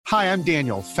Hi, I'm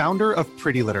Daniel, founder of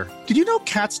Pretty Litter. Did you know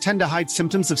cats tend to hide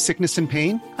symptoms of sickness and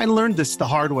pain? I learned this the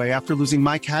hard way after losing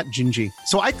my cat, Gingy.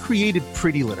 So I created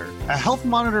Pretty Litter, a health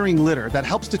monitoring litter that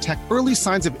helps detect early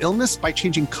signs of illness by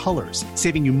changing colors,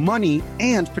 saving you money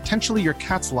and potentially your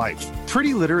cat's life.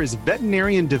 Pretty Litter is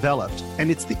veterinarian developed, and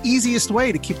it's the easiest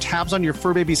way to keep tabs on your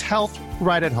fur baby's health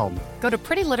right at home. Go to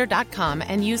prettylitter.com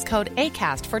and use code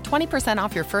ACAST for 20%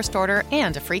 off your first order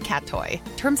and a free cat toy.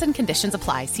 Terms and conditions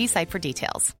apply. See site for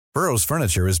details. Burrow's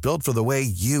furniture is built for the way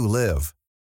you live.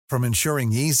 From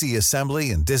ensuring easy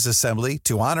assembly and disassembly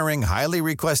to honoring highly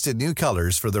requested new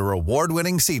colors for their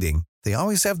award-winning seating, they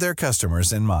always have their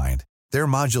customers in mind. Their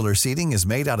modular seating is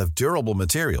made out of durable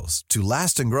materials to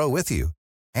last and grow with you.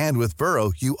 And with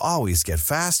Burrow, you always get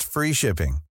fast, free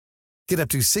shipping. Get up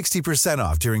to 60%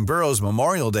 off during Burrow's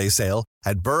Memorial Day sale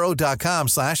at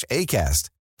burrow.com/ACAST.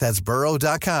 That's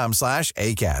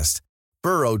burrow.com/ACAST.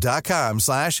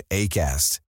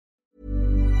 burrow.com/ACAST.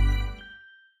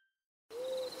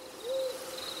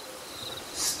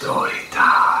 Story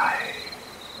time.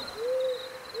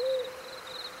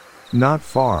 Not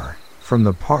far from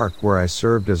the park where I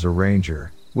served as a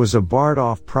ranger was a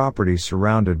barred-off property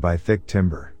surrounded by thick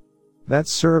timber. That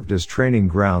served as training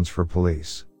grounds for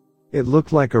police. It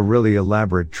looked like a really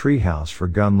elaborate treehouse for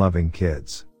gun-loving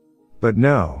kids. But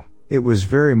no, it was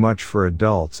very much for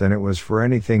adults, and it was for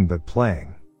anything but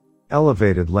playing.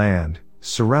 Elevated land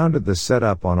surrounded the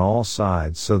setup on all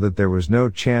sides so that there was no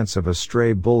chance of a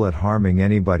stray bullet harming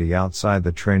anybody outside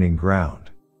the training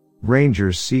ground.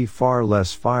 Rangers see far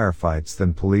less firefights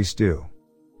than police do.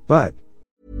 But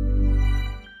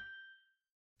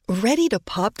ready to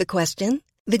pop the question?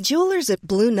 The jewelers at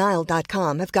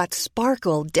BlueNile.com have got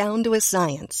sparkle down to a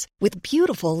science with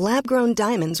beautiful lab-grown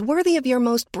diamonds worthy of your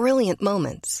most brilliant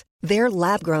moments. Their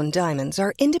lab-grown diamonds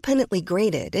are independently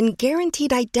graded and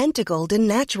guaranteed identical to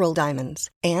natural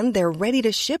diamonds, and they're ready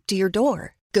to ship to your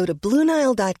door. Go to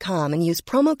BlueNile.com and use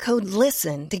promo code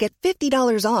LISTEN to get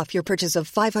 $50 off your purchase of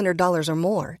 $500 or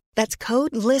more. That's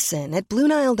code LISTEN at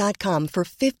BlueNile.com for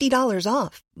 $50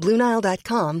 off.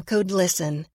 BlueNile.com, code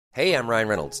LISTEN. Hey, I'm Ryan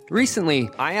Reynolds. Recently,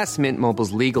 I asked Mint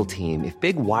Mobile's legal team if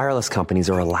big wireless companies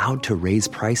are allowed to raise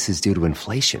prices due to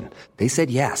inflation. They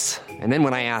said yes. And then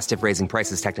when I asked if raising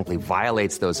prices technically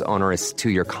violates those onerous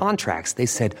two-year contracts, they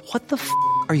said, "What the f***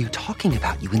 are you talking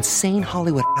about, you insane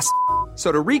Hollywood ass?" So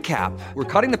to recap, we're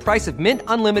cutting the price of Mint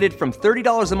Unlimited from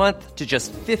 $30 a month to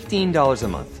just $15 a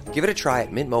month. Give it a try at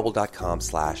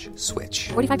mintmobile.com/switch.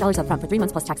 $45 up front for 3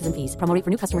 months plus taxes and fees. Promo rate for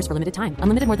new customers for limited time.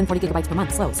 Unlimited more than 40 gigabytes per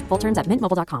month. Slows full terms at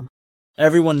mintmobile.com.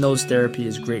 Everyone knows therapy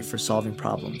is great for solving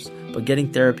problems, but getting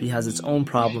therapy has its own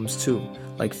problems too,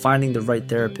 like finding the right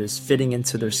therapist, fitting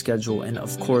into their schedule, and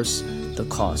of course, the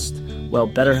cost. Well,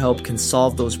 BetterHelp can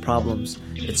solve those problems.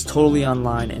 It's totally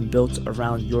online and built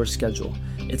around your schedule.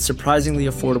 It's surprisingly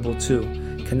affordable too.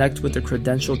 Connect with a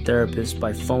credentialed therapist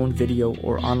by phone, video,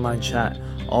 or online chat,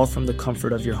 all from the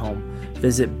comfort of your home.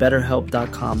 Visit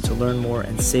BetterHelp.com to learn more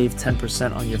and save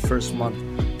 10% on your first month.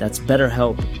 That's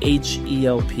BetterHelp,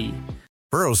 H-E-L-P.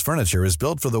 Burrow's furniture is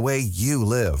built for the way you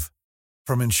live.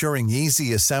 From ensuring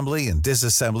easy assembly and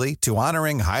disassembly to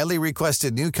honoring highly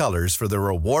requested new colors for their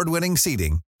award-winning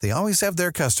seating, they always have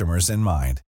their customers in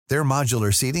mind. Their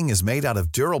modular seating is made out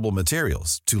of durable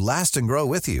materials to last and grow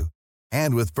with you.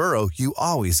 And with Burrow, you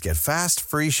always get fast,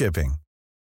 free shipping.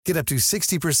 Get up to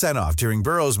 60% off during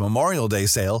Burrow's Memorial Day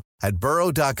sale at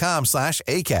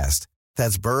burrow.com/ACAST.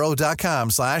 That's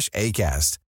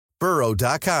burrow.com/ACAST.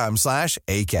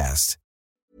 burrow.com/ACAST.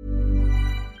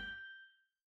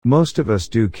 most of us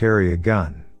do carry a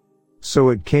gun. So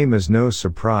it came as no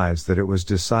surprise that it was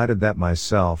decided that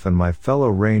myself and my fellow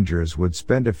rangers would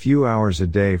spend a few hours a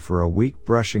day for a week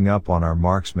brushing up on our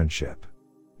marksmanship.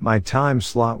 My time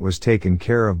slot was taken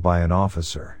care of by an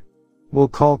officer. We'll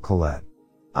call Colette.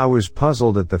 I was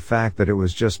puzzled at the fact that it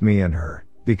was just me and her,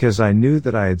 because I knew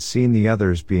that I had seen the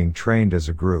others being trained as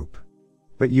a group.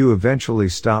 But you eventually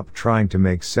stop trying to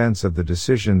make sense of the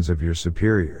decisions of your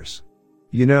superiors.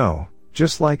 You know,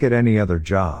 just like at any other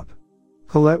job.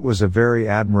 Colette was a very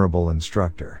admirable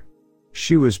instructor.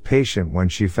 She was patient when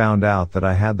she found out that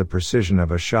I had the precision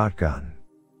of a shotgun.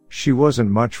 She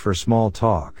wasn't much for small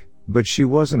talk, but she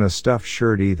wasn't a stuffed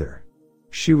shirt either.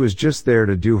 She was just there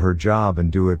to do her job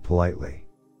and do it politely.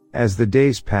 As the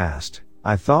days passed,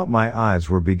 I thought my eyes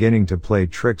were beginning to play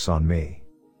tricks on me.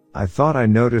 I thought I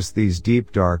noticed these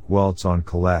deep dark welts on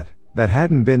Colette that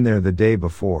hadn't been there the day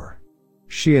before.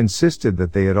 She insisted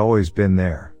that they had always been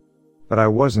there. But I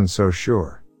wasn't so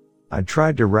sure. I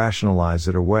tried to rationalize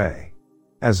it away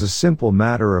as a simple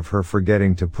matter of her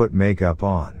forgetting to put makeup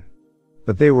on.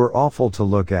 But they were awful to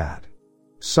look at.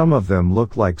 Some of them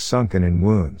looked like sunken in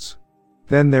wounds.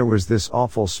 Then there was this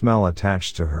awful smell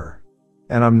attached to her.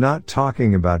 And I'm not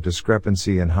talking about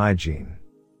discrepancy in hygiene.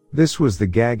 This was the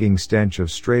gagging stench of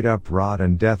straight up rot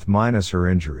and death minus her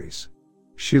injuries.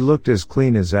 She looked as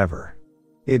clean as ever.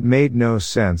 It made no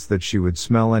sense that she would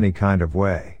smell any kind of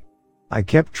way. I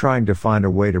kept trying to find a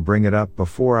way to bring it up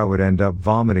before I would end up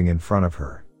vomiting in front of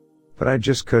her. But I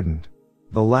just couldn't.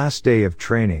 The last day of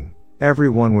training,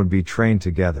 everyone would be trained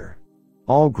together.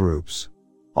 All groups.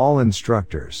 All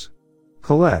instructors.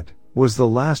 Colette was the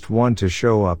last one to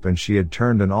show up, and she had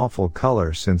turned an awful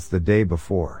color since the day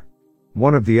before.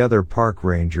 One of the other park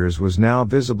rangers was now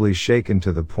visibly shaken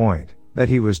to the point that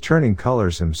he was turning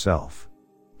colors himself.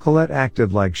 Colette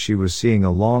acted like she was seeing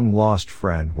a long-lost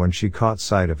friend when she caught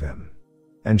sight of him.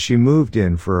 And she moved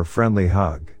in for a friendly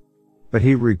hug. But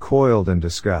he recoiled in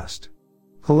disgust.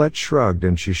 Colette shrugged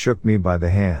and she shook me by the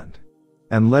hand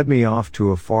and led me off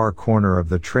to a far corner of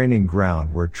the training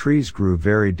ground where trees grew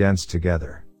very dense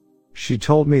together. She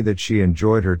told me that she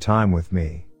enjoyed her time with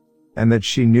me, and that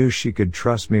she knew she could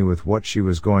trust me with what she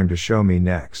was going to show me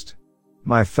next.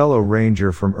 My fellow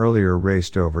ranger from earlier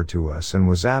raced over to us and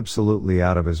was absolutely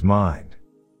out of his mind,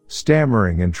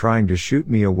 stammering and trying to shoot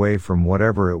me away from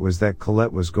whatever it was that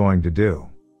Colette was going to do.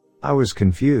 I was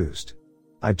confused.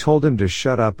 I told him to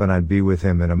shut up and I'd be with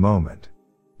him in a moment.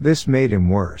 This made him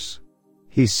worse.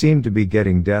 He seemed to be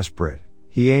getting desperate.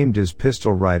 He aimed his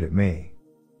pistol right at me.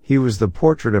 He was the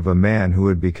portrait of a man who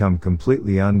had become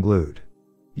completely unglued.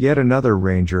 Yet another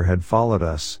ranger had followed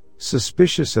us,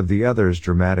 suspicious of the other's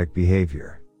dramatic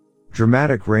behavior.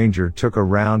 Dramatic Ranger took a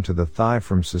round to the thigh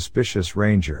from Suspicious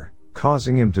Ranger,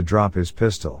 causing him to drop his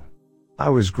pistol. I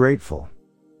was grateful,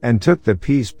 and took the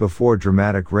piece before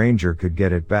Dramatic Ranger could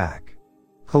get it back.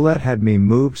 Colette had me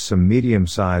moved some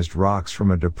medium-sized rocks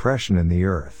from a depression in the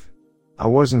earth. I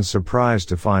wasn't surprised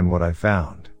to find what I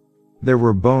found. There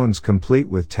were bones complete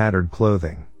with tattered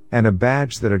clothing, and a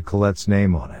badge that had Colette's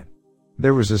name on it.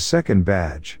 There was a second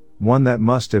badge, one that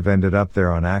must have ended up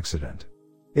there on accident.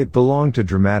 It belonged to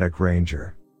Dramatic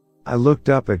Ranger. I looked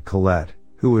up at Colette,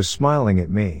 who was smiling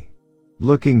at me,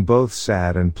 looking both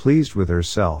sad and pleased with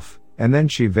herself, and then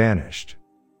she vanished.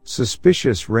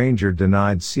 Suspicious Ranger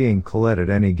denied seeing Colette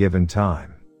at any given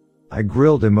time. I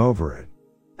grilled him over it,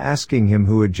 asking him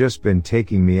who had just been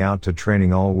taking me out to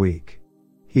training all week.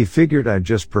 He figured I'd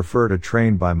just prefer to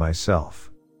train by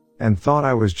myself, and thought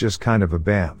I was just kind of a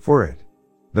bam for it.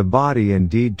 The body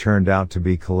indeed turned out to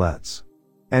be Colette's,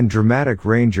 and Dramatic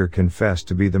Ranger confessed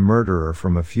to be the murderer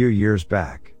from a few years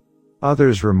back.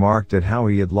 Others remarked at how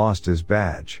he had lost his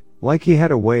badge, like he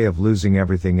had a way of losing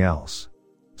everything else.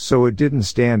 So it didn't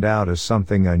stand out as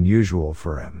something unusual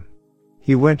for him.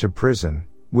 He went to prison,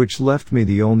 which left me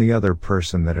the only other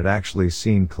person that had actually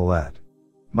seen Colette.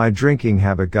 My drinking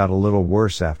habit got a little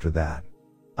worse after that.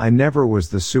 I never was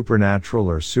the supernatural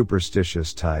or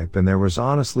superstitious type, and there was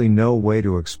honestly no way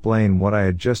to explain what I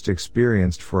had just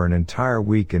experienced for an entire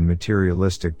week in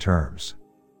materialistic terms.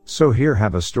 So here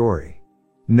have a story.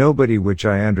 Nobody which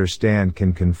I understand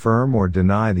can confirm or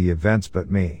deny the events but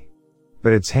me.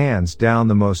 But it's hands down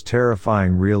the most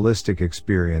terrifying realistic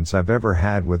experience I've ever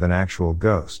had with an actual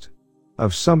ghost.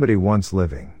 Of somebody once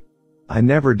living. I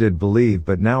never did believe,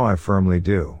 but now I firmly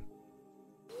do.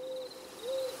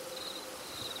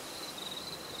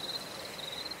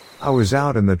 I was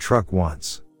out in the truck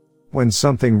once, when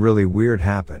something really weird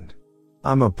happened.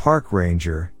 I'm a park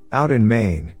ranger, out in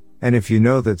Maine, and if you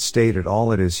know that state at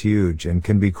all, it is huge and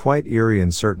can be quite eerie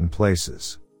in certain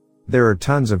places. There are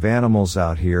tons of animals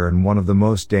out here, and one of the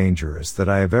most dangerous that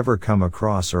I have ever come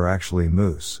across are actually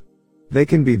moose. They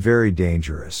can be very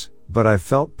dangerous, but I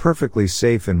felt perfectly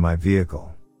safe in my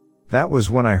vehicle. That was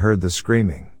when I heard the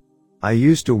screaming. I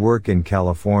used to work in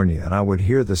California and I would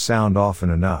hear the sound often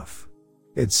enough.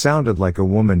 It sounded like a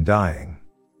woman dying,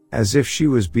 as if she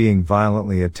was being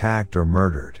violently attacked or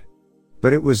murdered.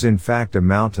 But it was in fact a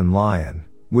mountain lion,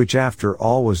 which after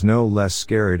all was no less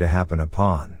scary to happen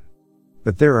upon.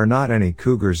 But there are not any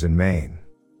cougars in Maine.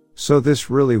 So this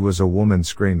really was a woman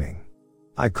screaming.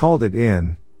 I called it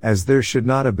in, as there should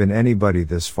not have been anybody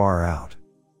this far out.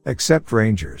 Except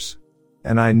rangers.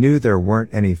 And I knew there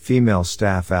weren't any female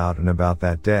staff out and about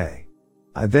that day.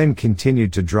 I then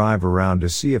continued to drive around to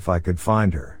see if I could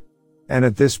find her. And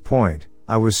at this point,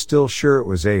 I was still sure it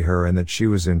was her and that she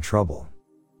was in trouble.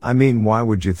 I mean, why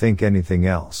would you think anything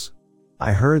else?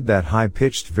 I heard that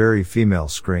high-pitched, very female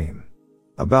scream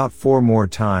about 4 more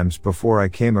times before I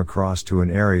came across to an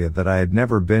area that I had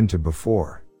never been to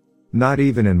before. Not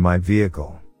even in my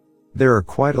vehicle. There are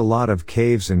quite a lot of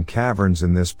caves and caverns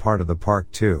in this part of the park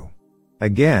too.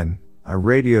 Again, I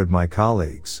radioed my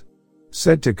colleagues.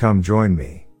 said to come join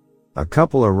me. A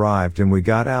couple arrived and we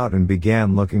got out and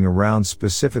began looking around,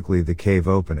 specifically the cave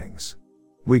openings.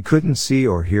 We couldn't see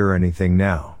or hear anything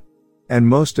now. And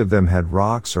most of them had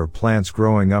rocks or plants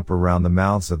growing up around the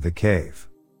mouths of the cave.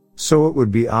 So it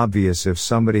would be obvious if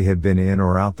somebody had been in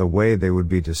or out the way they would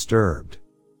be disturbed.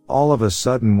 All of a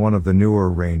sudden one of the newer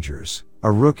rangers,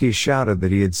 a rookie, shouted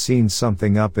that he had seen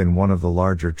something up in one of the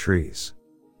larger trees.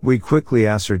 We quickly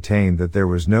ascertained that there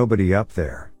was nobody up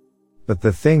there. But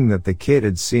the thing that the kid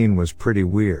had seen was pretty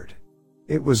weird.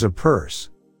 It was a purse.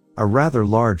 A rather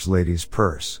large lady's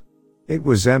purse. It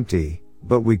was empty,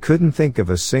 but we couldn't think of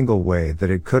a single way that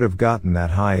it could have gotten that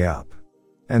high up.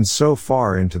 And so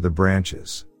far into the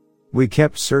branches. We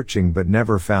kept searching but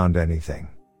never found anything.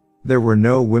 There were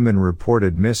no women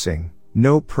reported missing,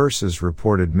 no purses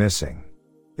reported missing.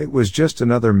 It was just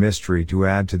another mystery to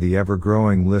add to the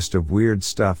ever-growing list of weird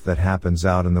stuff that happens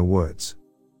out in the woods.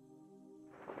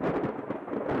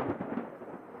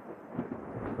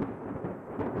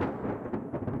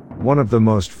 One of the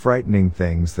most frightening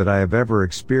things that I have ever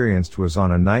experienced was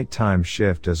on a nighttime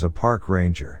shift as a park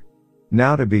ranger.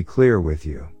 Now, to be clear with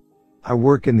you, I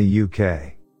work in the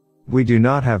UK. We do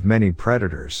not have many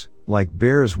predators, like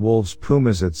bears, wolves,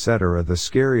 pumas, etc. The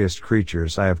scariest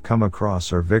creatures I have come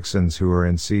across are vixens who are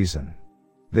in season.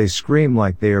 They scream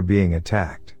like they are being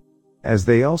attacked, as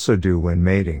they also do when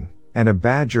mating, and a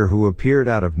badger who appeared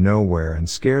out of nowhere and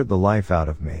scared the life out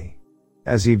of me,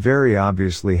 as he very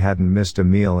obviously hadn't missed a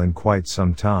meal in quite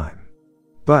some time.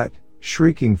 But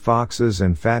shrieking foxes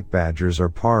and fat badgers are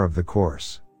par of the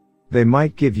course. They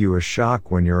might give you a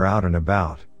shock when you're out and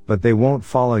about, but they won't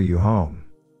follow you home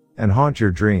and haunt your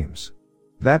dreams.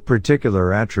 That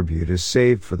particular attribute is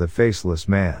saved for the faceless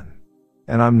man.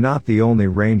 And I'm not the only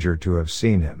ranger to have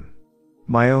seen him.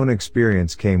 My own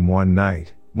experience came one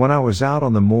night, when I was out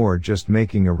on the moor just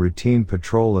making a routine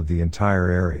patrol of the entire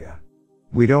area.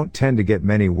 We don't tend to get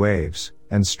many waves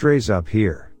and strays up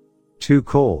here. Too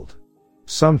cold.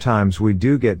 Sometimes we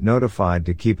do get notified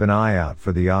to keep an eye out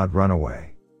for the odd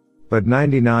runaway. But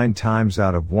 99 times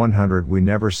out of 100 we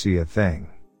never see a thing.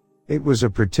 It was a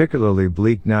particularly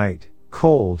bleak night,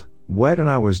 cold, wet, and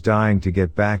I was dying to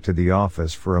get back to the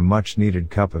office for a much needed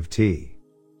cup of tea.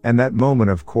 And that moment,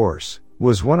 of course,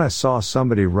 was when I saw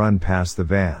somebody run past the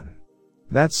van.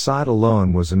 That sight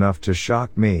alone was enough to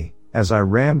shock me, as I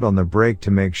rammed on the brake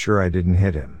to make sure I didn't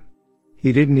hit him.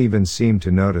 He didn't even seem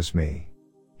to notice me.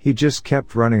 He just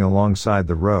kept running alongside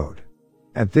the road.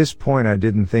 At this point I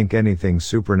didn't think anything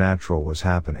supernatural was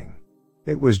happening.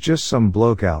 It was just some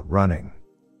bloke out running.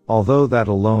 Although that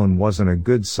alone wasn't a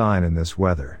good sign in this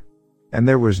weather. And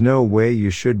there was no way you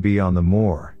should be on the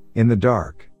moor, in the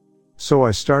dark. So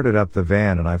I started up the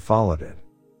van and I followed it.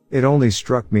 It only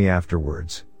struck me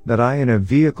afterwards, that I in a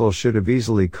vehicle should have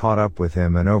easily caught up with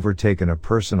him and overtaken a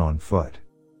person on foot.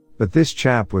 But this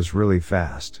chap was really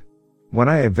fast. When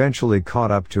I eventually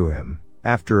caught up to him,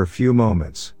 after a few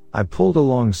moments, I pulled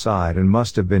alongside and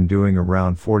must have been doing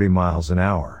around 40 miles an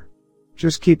hour.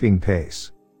 Just keeping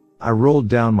pace. I rolled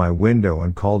down my window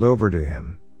and called over to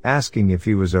him, asking if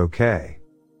he was okay,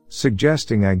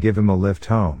 suggesting I give him a lift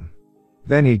home.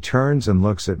 Then he turns and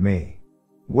looks at me.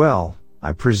 Well,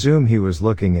 I presume he was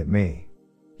looking at me.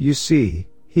 You see,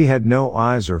 he had no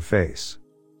eyes or face.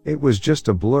 It was just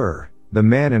a blur. The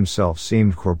man himself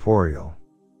seemed corporeal.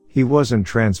 He wasn't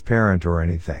transparent or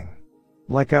anything,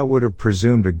 like I would have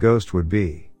presumed a ghost would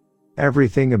be.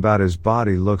 Everything about his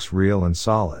body looks real and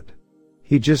solid.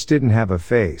 He just didn't have a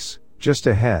face, just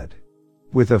a head,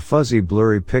 with a fuzzy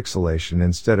blurry pixelation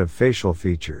instead of facial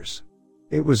features.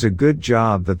 It was a good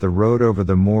job that the road over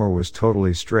the moor was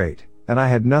totally straight, and I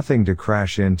had nothing to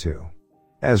crash into.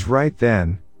 As right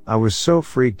then, I was so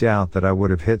freaked out that I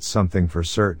would have hit something for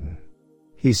certain.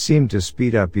 He seemed to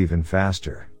speed up even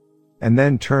faster, and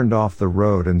then turned off the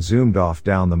road and zoomed off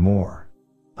down the moor.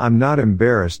 I'm not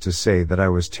embarrassed to say that I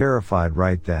was terrified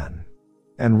right then,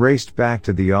 and raced back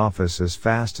to the office as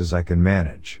fast as I can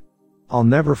manage. I'll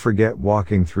never forget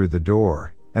walking through the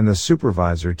door, and the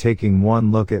supervisor taking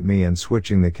one look at me and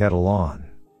switching the kettle on.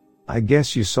 "I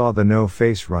guess you saw the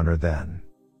no-face runner then,"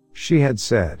 she had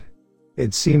said.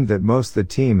 It seemed that most of the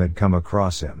team had come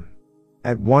across him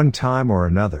at one time or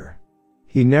another.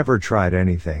 He never tried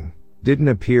anything, didn't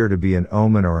appear to be an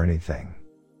omen or anything.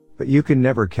 But you can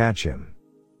never catch him.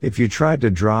 If you tried to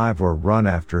drive or run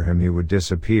after him, he would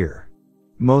disappear.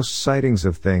 Most sightings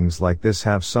of things like this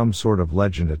have some sort of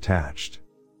legend attached.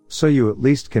 So you at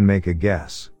least can make a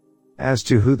guess as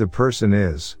to who the person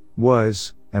is,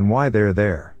 was, and why they're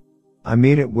there. I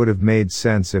mean, it would have made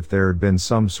sense if there had been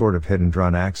some sort of hit and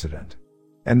run accident,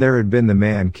 and there had been the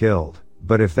man killed,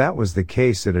 but if that was the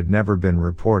case, it had never been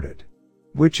reported.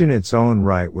 which in its own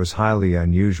right was highly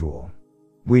unusual.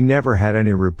 We never had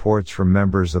any reports from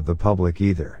members of the public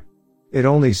either. It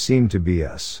only seemed to be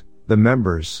us, the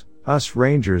members, us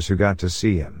rangers who got to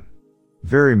see him.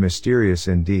 Very mysterious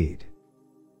indeed.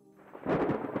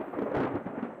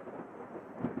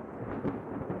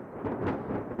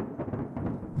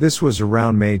 This was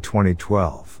around May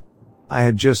 2012. I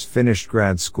had just finished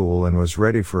grad school and was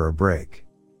ready for a break.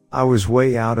 I was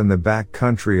way out in the back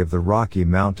country of the Rocky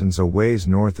Mountains a ways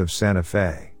north of Santa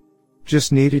Fe.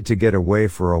 Just needed to get away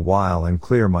for a while and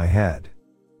clear my head.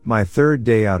 My third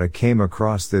day out I came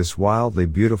across this wildly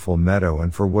beautiful meadow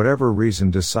and for whatever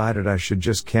reason decided I should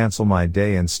just cancel my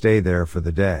day and stay there for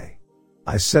the day.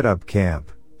 I set up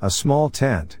camp, a small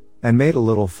tent, and made a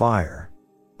little fire.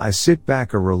 I sit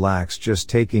back or relax just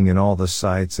taking in all the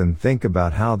sights and think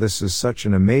about how this is such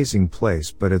an amazing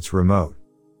place but it's remote.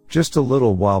 Just a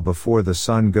little while before the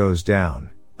sun goes down,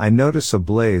 I notice a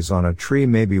blaze on a tree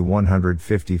maybe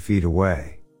 150 feet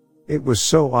away. It was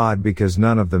so odd because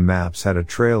none of the maps had a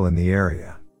trail in the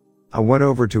area. I went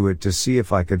over to it to see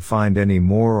if I could find any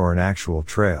more or an actual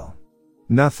trail.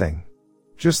 Nothing.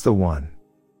 Just the one.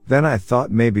 Then I thought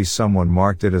maybe someone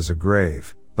marked it as a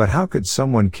grave, but how could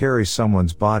someone carry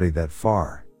someone's body that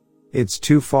far? It's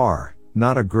too far,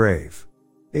 not a grave.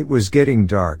 It was getting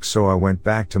dark so I went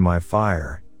back to my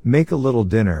fire, make a little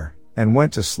dinner, and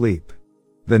went to sleep.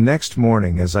 The next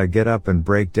morning as I get up and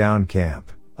break down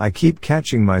camp, I keep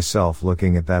catching myself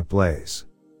looking at that blaze.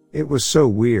 It was so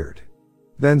weird.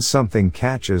 Then something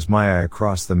catches my eye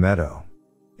across the meadow.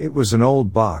 It was an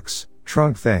old box,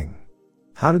 trunk thing.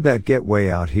 How did that get way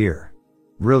out here?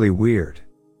 Really weird.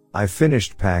 I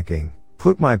finished packing,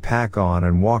 put my pack on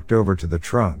and walked over to the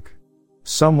trunk.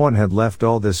 Someone had left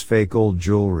all this fake old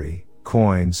jewelry,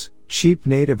 coins, cheap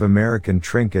Native American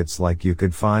trinkets like you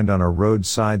could find on a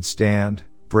roadside stand,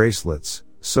 bracelets,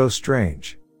 so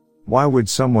strange. Why would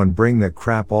someone bring that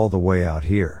crap all the way out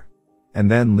here? And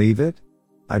then leave it?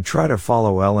 I tried to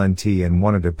follow LNT and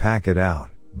wanted to pack it out,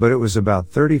 but it was about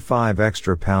 35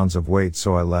 extra pounds of weight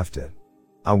so I left it.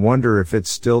 I wonder if it's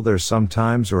still there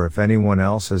sometimes or if anyone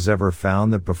else has ever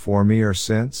found that before me or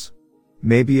since?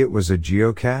 Maybe it was a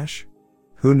geocache?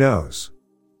 Who knows?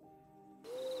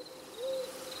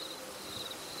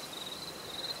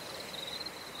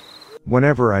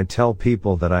 Whenever I tell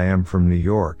people that I am from New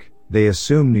York, they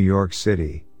assume New York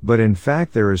City, but in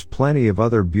fact there is plenty of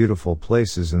other beautiful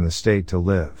places in the state to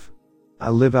live. I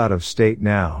live out of state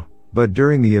now, but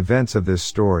during the events of this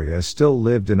story I still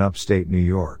lived in upstate New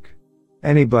York.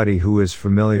 Anybody who is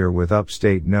familiar with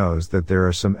upstate knows that there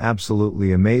are some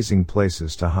absolutely amazing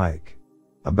places to hike.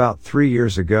 About 3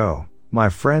 years ago, my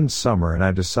friend Summer and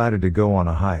I decided to go on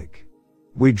a hike.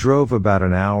 We drove about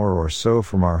an hour or so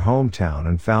from our hometown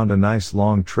and found a nice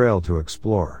long trail to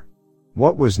explore.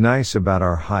 What was nice about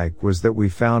our hike was that we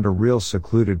found a real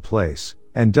secluded place,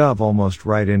 and dove almost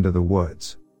right into the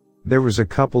woods. There was a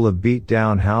couple of beat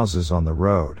down houses on the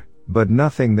road, but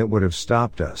nothing that would have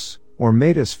stopped us, or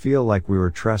made us feel like we were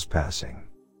trespassing.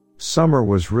 Summer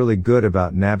was really good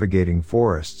about navigating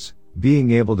forests,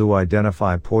 being able to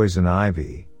identify poison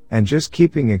ivy, and just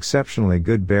keeping exceptionally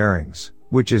good bearings,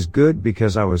 which is good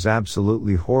because I was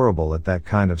absolutely horrible at that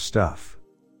kind of stuff.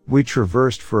 We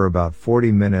traversed for about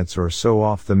 40 minutes or so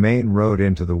off the main road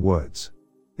into the woods.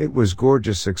 It was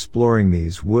gorgeous exploring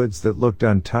these woods that looked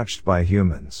untouched by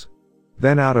humans.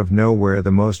 Then out of nowhere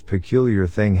the most peculiar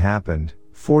thing happened.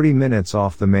 40 minutes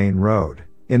off the main road,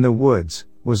 in the woods,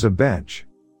 was a bench.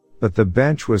 But the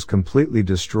bench was completely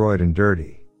destroyed and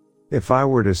dirty. If I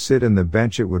were to sit in the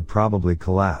bench it would probably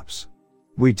collapse.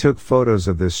 We took photos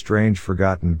of this strange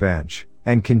forgotten bench,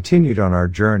 and continued on our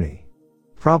journey.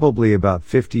 Probably about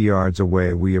 50 yards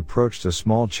away we approached a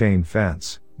small chain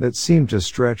fence, that seemed to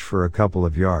stretch for a couple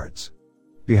of yards.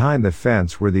 Behind the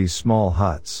fence were these small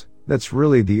huts, that's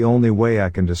really the only way I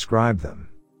can describe them.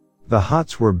 The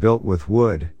huts were built with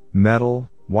wood, metal,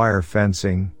 wire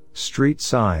fencing, street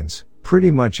signs,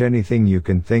 pretty much anything you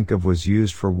can think of was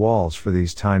used for walls for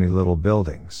these tiny little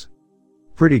buildings.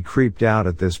 Pretty creeped out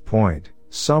at this point,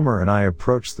 Summer and I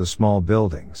approached the small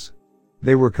buildings.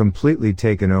 They were completely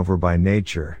taken over by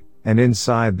nature, and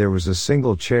inside there was a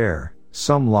single chair,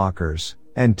 some lockers,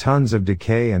 and tons of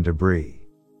decay and debris.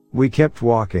 We kept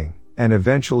walking, and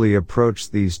eventually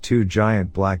approached these two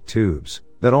giant black tubes,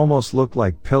 that almost looked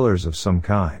like pillars of some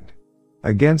kind.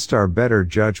 Against our better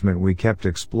judgment we kept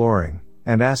exploring,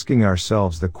 and asking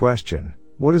ourselves the question,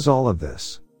 what is all of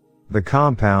this? The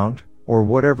compound, or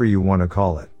whatever you want to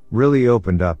call it, really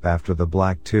opened up after the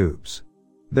black tubes.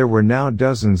 There were now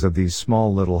dozens of these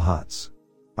small little huts.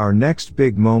 Our next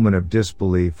big moment of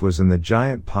disbelief was in the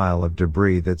giant pile of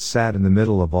debris that sat in the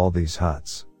middle of all these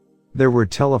huts. There were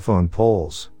telephone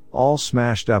poles, all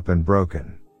smashed up and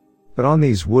broken. But on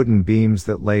these wooden beams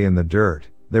that lay in the dirt,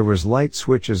 there was light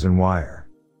switches and wire.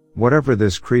 Whatever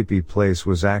this creepy place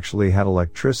was actually had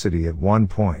electricity at one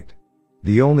point.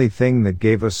 The only thing that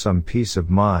gave us some peace of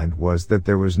mind was that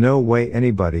there was no way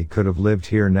anybody could have lived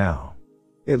here now.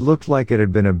 It looked like it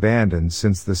had been abandoned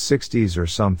since the 60s or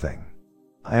something.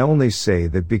 I only say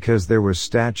that because there was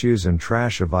statues and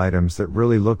trash of items that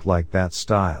really looked like that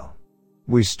style.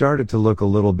 We started to look a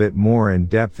little bit more in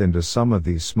depth into some of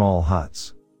these small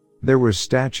huts. There were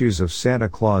statues of Santa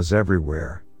Claus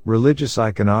everywhere, religious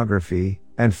iconography,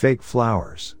 and fake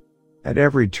flowers. At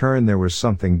every turn there was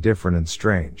something different and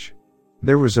strange.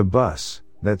 There was a bus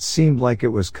that seemed like it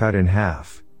was cut in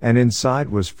half, and inside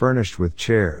was furnished with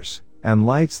chairs and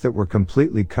lights that were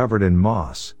completely covered in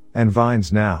moss and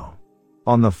vines now.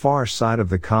 On the far side of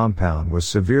the compound was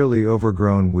severely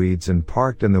overgrown weeds, and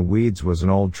parked in the weeds was an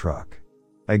old truck.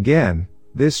 Again,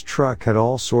 this truck had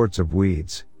all sorts of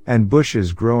weeds and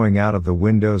bushes growing out of the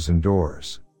windows and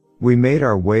doors. We made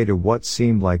our way to what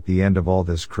seemed like the end of all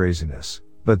this craziness,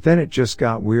 but then it just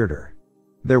got weirder.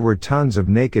 There were tons of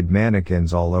naked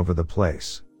mannequins all over the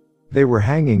place. They were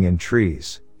hanging in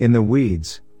trees, in the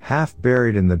weeds, half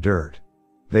buried in the dirt.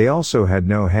 They also had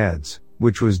no heads,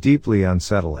 which was deeply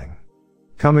unsettling.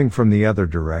 Coming from the other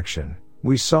direction,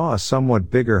 we saw a somewhat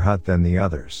bigger hut than the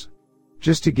others.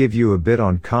 Just to give you a bit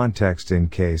on context in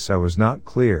case I was not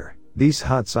clear, these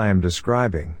huts I am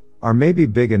describing are maybe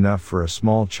big enough for a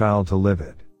small child to live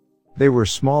in. They were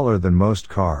smaller than most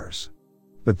cars.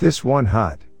 But this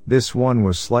one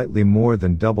was slightly more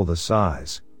than double the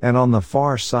size, and on the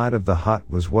far side of the hut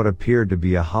was what appeared to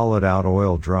be a hollowed out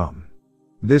oil drum.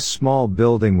 This small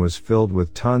building was filled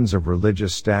with tons of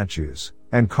religious statues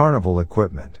and carnival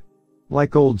equipment,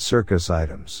 like old circus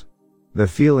items. The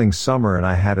feeling Summer and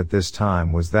I had at this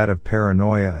time was that of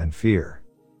paranoia and fear.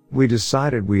 We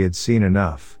decided we had seen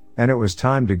enough, and it was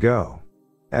time to go.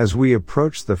 As we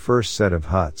approached the first set of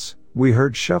huts, we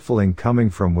heard shuffling coming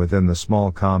from within the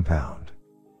small compound.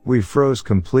 We froze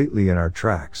completely in our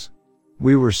tracks.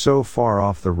 We were so far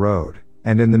off the road,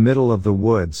 and in the middle of the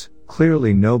woods,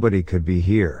 clearly nobody could be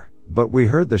here, but we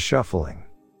heard the shuffling.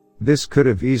 This could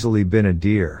have easily been a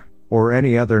deer, or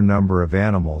any other number of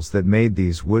animals that made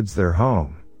these woods their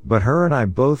home, but her and I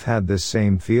both had this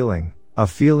same feeling, a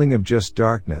feeling of just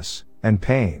darkness and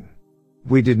pain.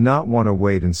 We did not want to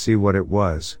wait and see what it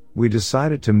was. We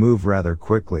decided to move rather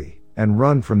quickly and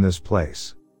run from this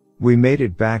place. We made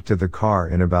it back to the car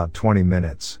in about 20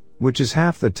 minutes, which is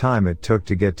half the time it took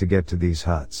to get to these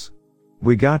huts.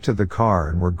 We got to the car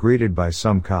and were greeted by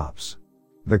some cops.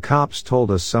 The cops told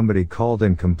us somebody called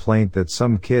in complaint that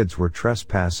some kids were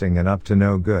trespassing and up to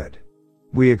no good.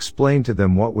 We explained to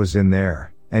them what was in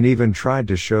there, and even tried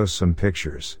to show some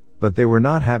pictures, but they were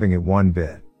not having it one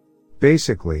bit.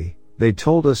 Basically, they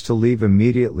told us to leave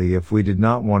immediately if we did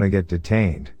not want to get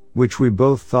detained, which we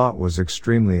both thought was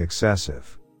extremely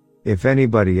excessive. If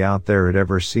anybody out there had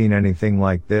ever seen anything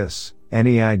like this,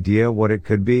 any idea what it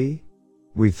could be?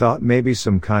 We thought maybe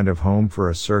some kind of home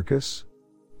for a circus?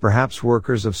 Perhaps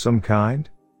workers of some kind?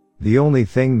 The only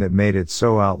thing that made it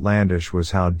so outlandish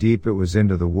was how deep it was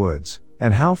into the woods,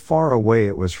 and how far away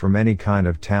it was from any kind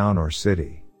of town or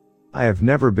city. I have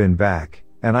never been back,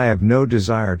 and I have no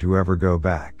desire to ever go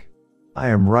back. I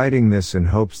am writing this in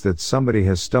hopes that somebody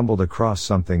has stumbled across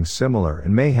something similar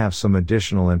and may have some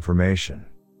additional information.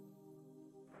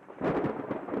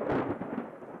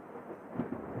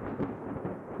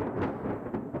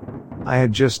 I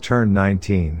had just turned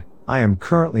 19. I am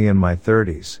currently in my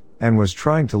 30s, and was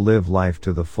trying to live life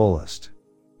to the fullest.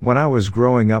 When I was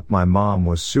growing up, my mom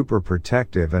was super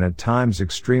protective and at times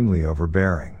extremely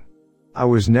overbearing. I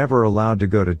was never allowed to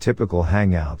go to typical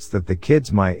hangouts that the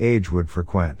kids my age would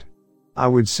frequent. I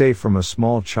would say from a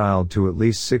small child to at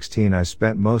least 16 I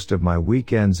spent most of my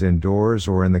weekends indoors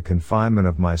or in the confinement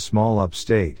of my small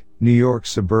upstate, New York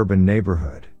suburban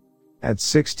neighborhood. At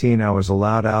 16 I was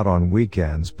allowed out on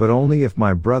weekends, but only if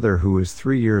my brother, who is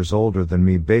 3 years older than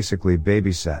me, basically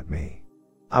babysat me.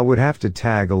 I would have to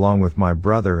tag along with my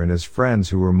brother and his friends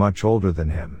who were much older than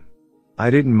him.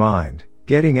 I didn't mind.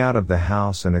 Getting out of the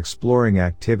house and exploring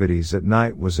activities at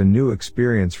night was a new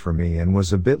experience for me and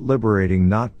was a bit liberating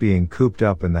not being cooped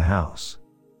up in the house.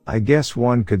 I guess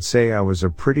one could say I was a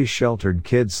pretty sheltered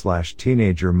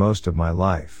kid/teenager most of my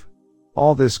life.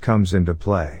 All this comes into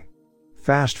play.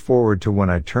 Fast forward to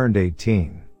when I turned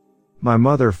 18. My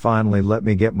mother finally let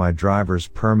me get my driver's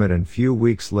permit, and few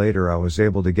weeks later I was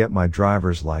able to get my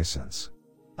driver's license.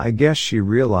 I guess she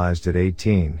realized at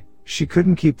 18 she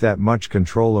couldn't keep that much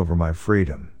control over my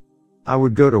freedom. I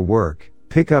would go to work,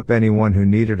 pick up anyone who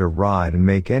needed a ride and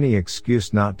make any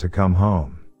excuse not to come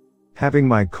home. Having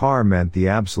my car meant the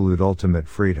absolute ultimate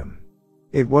freedom.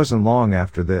 It wasn't long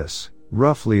after this,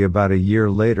 roughly about a year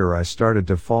later, I started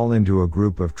to fall into a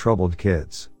group of troubled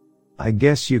kids. I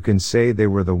guess you can say they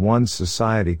were the ones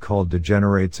society called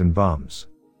degenerates and bums.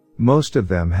 Most of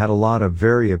them had a lot of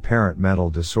very apparent mental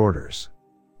disorders.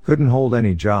 Couldn't hold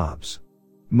any jobs.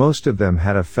 Most of them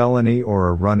had a felony or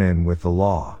a run-in with the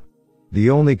law. The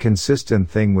only consistent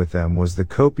thing with them was the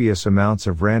copious amounts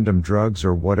of random drugs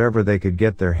or whatever they could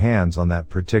get their hands on that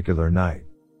particular night.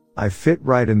 I fit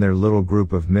right in their little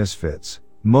group of misfits,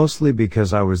 mostly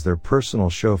because I was their personal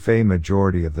chauffeur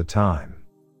majority of the time.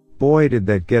 Boy, did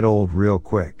that get old real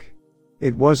quick.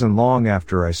 It wasn't long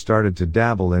after I started to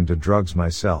dabble into drugs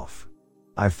myself.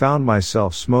 I found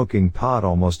myself smoking pot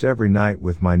almost every night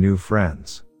with my new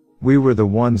friends. We were the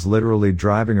ones literally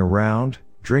driving around,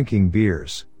 drinking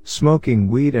beers, smoking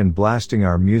weed and blasting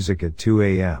our music at 2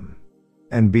 a.m.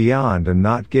 and beyond, and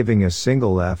not giving a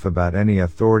single F about any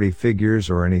authority figures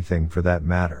or anything for that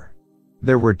matter.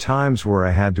 There were times where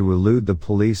I had to elude the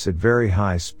police at very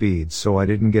high speeds so I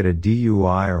didn't get a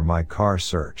DUI or my car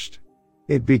searched.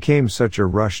 It became such a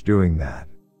rush doing that.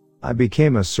 I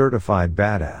became a certified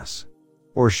badass.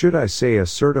 Or should I say a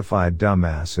certified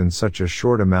dumbass in such a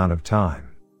short amount of time.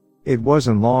 It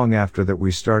wasn't long after that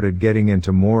we started getting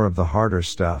into more of the harder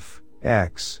stuff,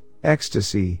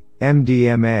 ecstasy,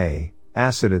 MDMA,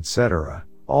 acid, etc.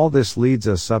 All this leads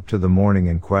us up to the morning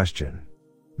in question.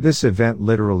 This event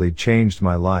literally changed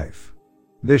my life.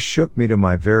 This shook me to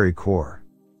my very core.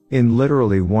 In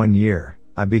literally 1 year,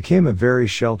 I became a very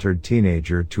sheltered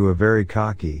teenager to a very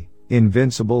cocky,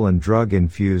 invincible and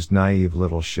drug-infused naive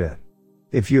little shit.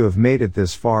 If you have made it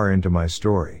this far into my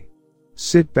story,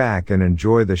 sit back and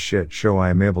enjoy the shit show I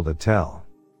am able to tell.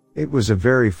 It was a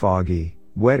very foggy,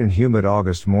 wet and humid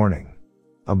August morning.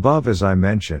 Above, as I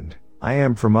mentioned, I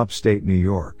am from upstate New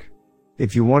York.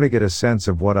 If you want to get a sense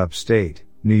of what upstate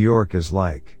New York is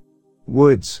like.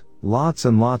 Woods, lots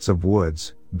and lots of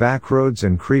woods, back roads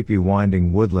and creepy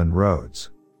winding woodland roads.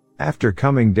 After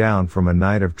coming down from a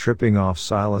night of tripping off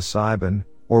psilocybin,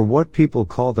 or what people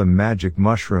call them magic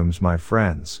mushrooms, my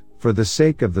friends, for the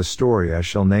sake of the story I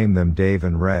shall name them Dave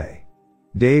and Ray.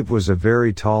 Dave was a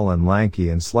very tall and lanky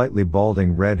and slightly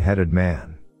balding red-headed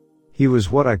man. He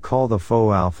was what I call the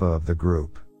faux alpha of the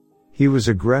group. He was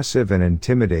aggressive and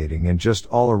intimidating and just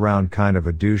all around kind of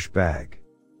a douchebag.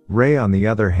 Ray, on the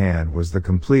other hand, was the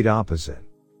complete opposite.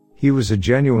 He was a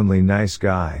genuinely nice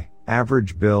guy,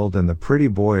 average build and the pretty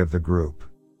boy of the group.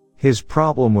 His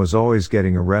problem was always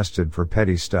getting arrested for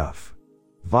petty stuff.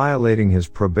 Violating his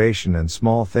probation and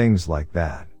small things like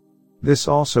that. This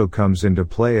also comes into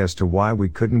play as to why we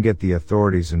couldn't get the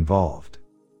authorities involved.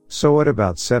 So at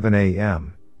about 7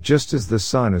 a.m., just as the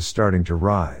sun is starting to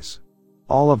rise,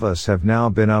 all of us have now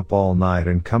been up all night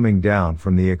and coming down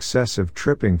from the excessive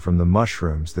tripping from the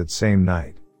mushrooms that same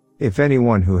night. If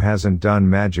anyone who hasn't done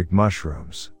magic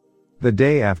mushrooms, the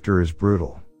day after is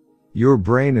brutal. Your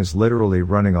brain is literally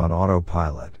running on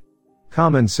autopilot.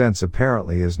 Common sense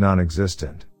apparently is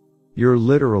non-existent. You're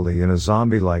literally in a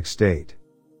zombie-like state.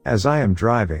 As I am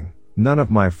driving, none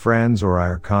of my friends or I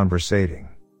are conversating.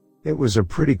 It was a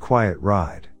pretty quiet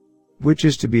ride. Which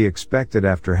is to be expected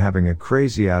after having a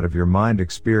crazy out of your mind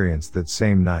experience that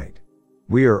same night.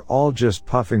 We are all just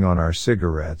puffing on our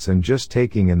cigarettes and just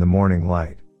taking in the morning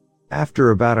light.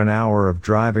 After about an hour of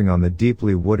driving on the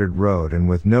deeply wooded road and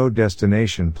with no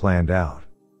destination planned out,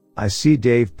 I see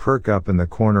Dave perk up in the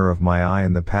corner of my eye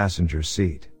in the passenger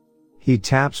seat. He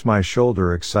taps my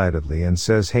shoulder excitedly and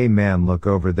says, "Hey man, look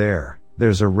over there,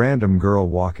 there's a random girl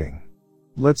walking.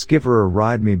 Let's give her a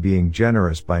ride." Me being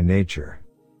generous by nature,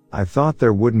 I thought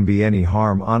there wouldn't be any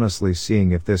harm honestly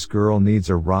seeing if this girl needs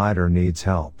a ride or needs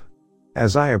help.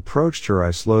 As I approached her,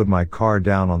 I slowed my car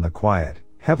down on the quiet,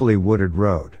 heavily wooded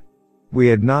road. We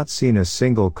had not seen a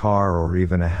single car or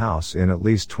even a house in at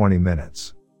least 20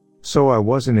 minutes. So I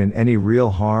wasn't in any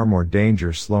real harm or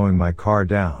danger slowing my car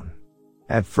down.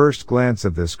 At first glance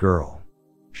of this girl,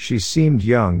 she seemed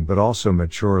young but also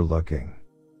mature looking.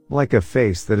 Like a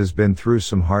face that has been through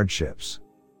some hardships.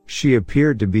 She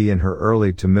appeared to be in her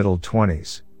early to middle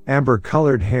 20s,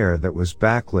 amber-colored hair that was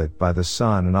backlit by the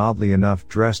sun and oddly enough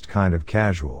dressed kind of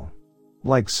casual.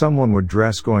 Like someone would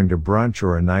dress going to brunch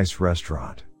or a nice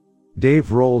restaurant.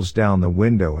 Dave rolls down the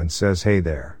window and says, "Hey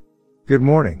there. Good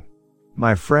morning.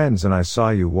 My friends and I saw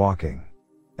you walking.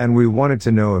 And we wanted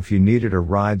to know if you needed a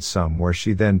ride somewhere."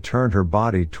 She then turned her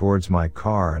body towards my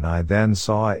car and I then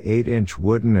saw a 8-inch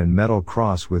wooden and metal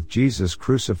cross with Jesus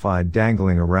crucified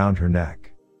dangling around her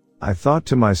neck. I thought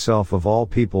to myself, of all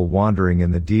people wandering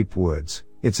in the deep woods,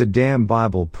 it's a damn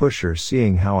Bible pusher,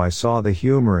 seeing how I saw the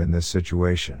humor in this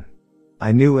situation.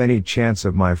 I knew any chance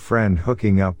of my friend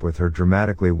hooking up with her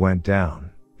dramatically went down.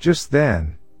 Just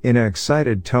then, in an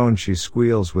excited tone, she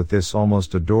squeals with this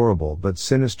almost adorable but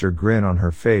sinister grin on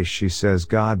her face. She says,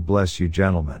 "God bless you,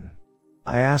 gentlemen."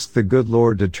 I asked the good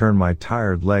Lord to turn my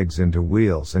tired legs into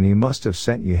wheels, and he must have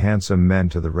sent you handsome men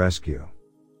to the rescue.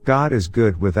 God is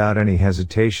good. Without any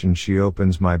hesitation, she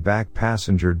opens my back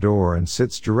passenger door and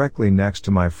sits directly next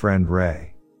to my friend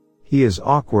Ray. He is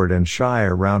awkward and shy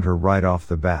around her right off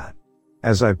the bat.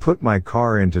 As I put my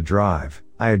car into drive,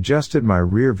 I adjusted my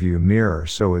rearview mirror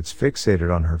so it's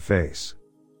fixated on her face.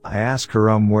 I ask her,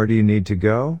 where do you need to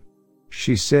go?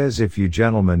 She says, "If you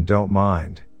gentlemen don't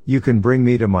mind, you can bring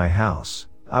me to my house.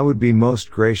 I would be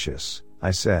most gracious," I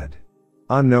said.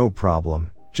 No problem,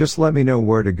 just let me know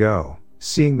where to go."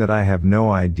 Seeing that I have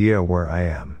no idea where I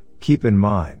am, keep in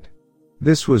mind,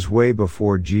 this was way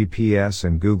before GPS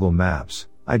and Google Maps.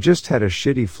 I just had a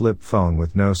shitty flip phone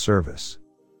with no service.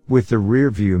 With the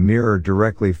rearview mirror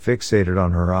directly fixated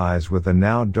on her eyes with a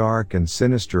now dark and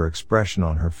sinister expression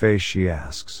on her face, she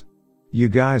asks, "You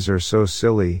guys are so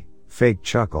silly," fake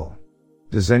chuckle.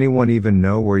 "Does anyone even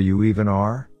know where you even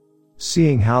are?"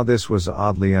 Seeing how this was an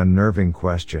oddly unnerving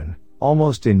question,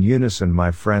 almost in unison my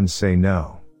friends say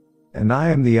no. And I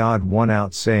am the odd one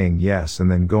out saying yes,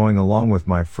 and then going along with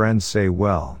my friends say,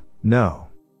 "Well, no."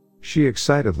 She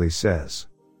excitedly says,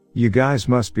 "You guys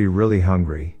must be really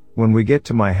hungry. When we get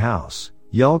to my house,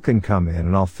 y'all can come in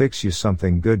and I'll fix you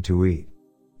something good to eat."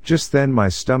 Just then my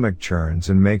stomach churns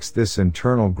and makes this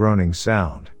internal groaning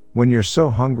sound. When you're so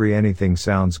hungry, anything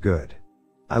sounds good.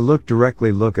 I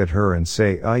directly look at her and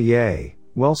say, "Yay,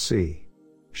 well see."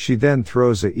 She then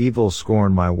throws a evil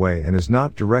scorn my way and is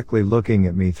not directly looking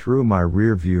at me through my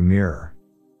rearview mirror.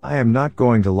 I am not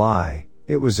going to lie,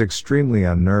 it was extremely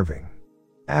unnerving.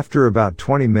 After about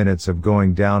 20 minutes of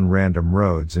going down random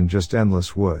roads and just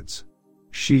endless woods,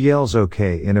 she yells,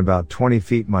 "Okay," in about 20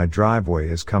 feet my driveway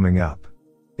is coming up.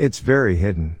 It's very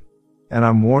hidden. And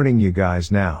I'm warning you guys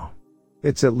now.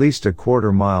 It's at least a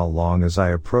quarter mile long. As I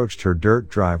approached her dirt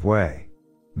driveway,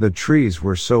 the trees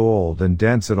were so old and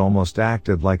dense it almost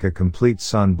acted like a complete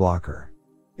sun blocker.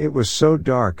 It was so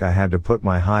dark I had to put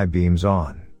my high beams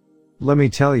on. Let me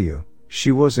tell you,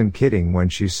 she wasn't kidding when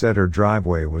she said her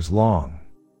driveway was long.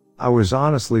 I was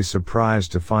honestly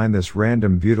surprised to find this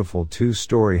random beautiful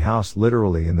 2-story house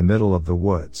literally in the middle of the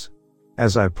woods.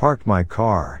 As I parked my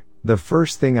car, the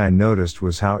first thing I noticed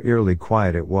was how eerily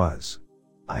quiet it was.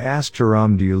 I asked her,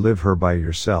 "Do you live here by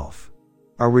yourself?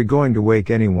 Are we going to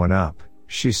wake anyone up?"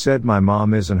 She said, "My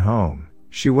mom isn't home.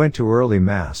 She went to early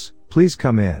mass. Please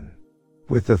come in."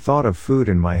 With the thought of food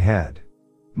in my head,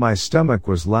 my stomach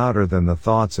was louder than the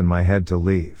thoughts in my head to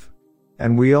leave.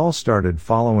 And we all started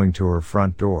following to her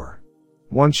front door.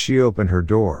 Once she opened her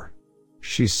door,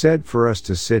 she said for us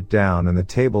to sit down and the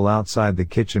table outside the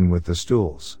kitchen with the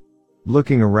stools.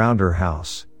 Looking around her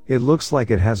house, it looks like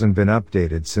it hasn't been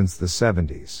updated since the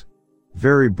 70s.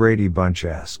 Very Brady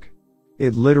Bunch-esque.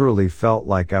 It literally felt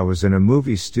like I was in a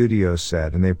movie studio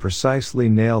set and they precisely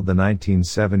nailed the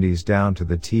 1970s down to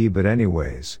the T. But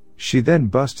anyways, she then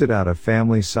busted out a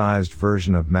family-sized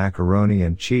version of macaroni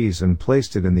and cheese and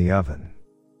placed it in the oven.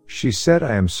 She said,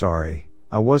 "I am sorry,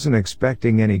 I wasn't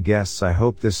expecting any guests. I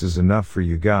hope this is enough for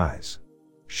you guys.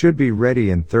 Should be ready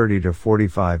in 30 to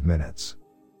 45 minutes.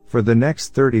 For the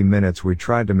next 30 minutes we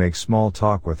tried to make small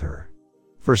talk with her.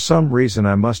 For some reason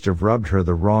I must have rubbed her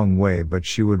the wrong way, but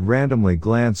she would randomly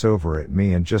glance over at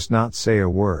me and just not say a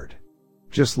word.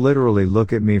 Just literally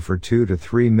look at me for 2 to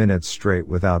 3 minutes straight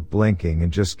without blinking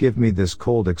and just give me this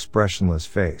cold expressionless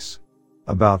face.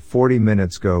 About 40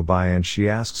 minutes go by and she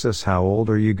asks us, "How old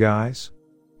are you guys?"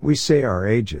 We say our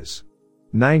ages.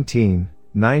 19,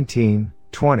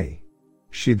 20.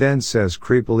 She then says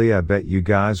creepily, "I bet you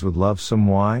guys would love some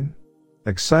wine?"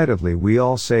 Excitedly we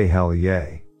all say, "Hell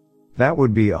yay. That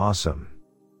would be awesome."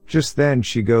 Just then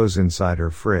she goes inside her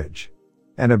fridge,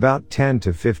 and about 10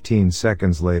 to 15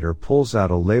 seconds later pulls out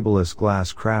a labelless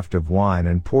glass craft of wine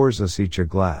and pours us each a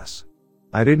glass.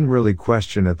 I didn't really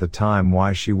question at the time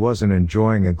why she wasn't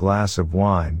enjoying a glass of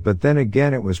wine, but then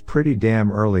again it was pretty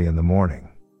damn early in the morning.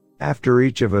 After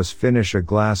each of us finish a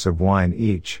glass of wine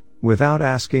each, without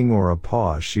asking or a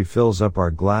pause, she fills up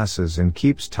our glasses and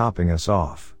keeps topping us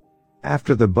off.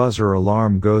 After the buzzer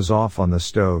alarm goes off on the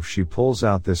stove, she pulls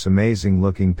out this amazing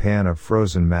looking pan of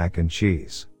frozen mac and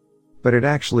cheese. But it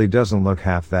actually doesn't look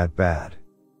half that bad.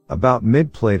 About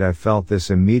mid-plate I felt this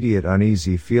immediate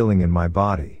uneasy feeling in my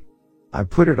body. I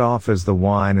put it off as the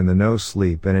wine and the no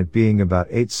sleep, and it being about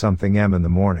 8 something am in the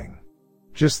morning.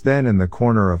 Just then in the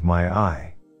corner of my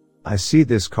eye, I see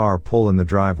this car pull in the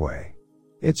driveway.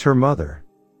 It's her mother.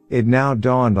 It now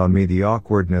dawned on me the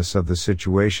awkwardness of the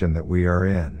situation that we are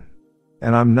in.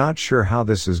 And I'm not sure how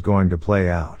this is going to play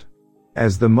out.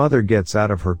 As the mother gets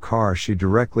out of her car, she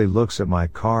directly looks at my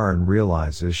car and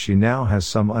realizes she now has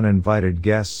some uninvited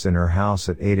guests in her house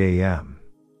at 8 a.m.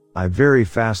 I very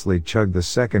fastly chugged the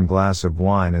second glass of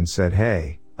wine and said,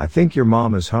 "Hey, I think your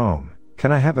mom is home.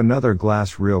 Can I have another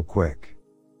glass real quick?"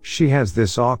 She has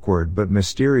this awkward but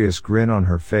mysterious grin on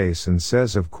her face and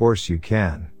says, "Of course you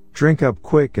can. Drink up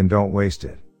quick and don't waste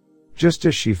it." Just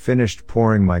as she finished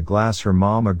pouring my glass, her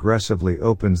mom aggressively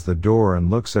opens the door and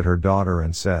looks at her daughter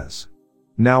and says,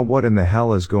 "Now what in the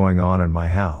hell is going on in my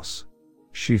house?"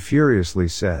 She furiously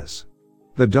says.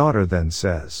 The daughter then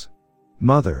says,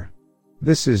 "Mother,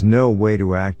 this is no way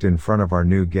to act in front of our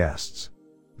new guests."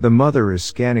 The mother is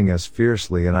scanning us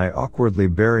fiercely and I awkwardly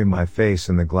bury my face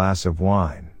in the glass of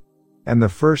wine. And the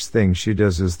first thing she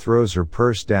does is throws her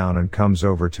purse down and comes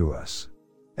over to us.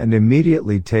 And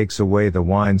immediately takes away the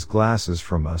wine's glasses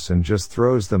from us and just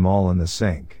throws them all in the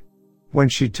sink. When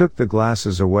she took the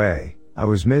glasses away, I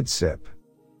was mid-sip.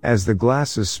 As the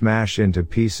glasses smash into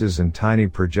pieces and tiny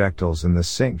projectiles in the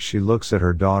sink, she looks at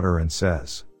her daughter and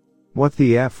says, "What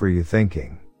the F are you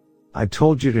thinking? I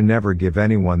told you to never give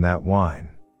anyone that wine."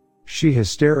 She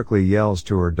hysterically yells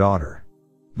to her daughter.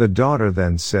 The daughter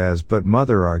then says, "But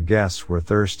mother, our guests were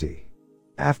thirsty."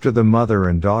 After the mother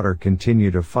and daughter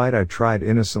continue to fight, I tried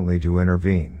innocently to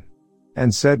intervene.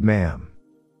 And said, "Ma'am,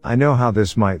 I know how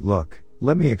this might look,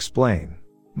 let me explain.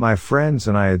 My friends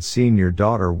and I had seen your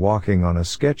daughter walking on a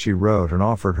sketchy road and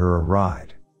offered her a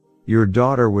ride. Your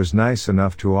daughter was nice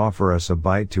enough to offer us a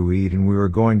bite to eat and we were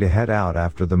going to head out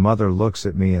after the mother looks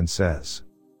at me and says,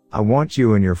 'I want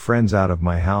you and your friends out of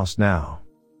my house now.'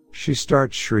 She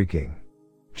starts shrieking.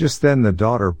 Just then the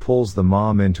daughter pulls the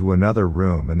mom into another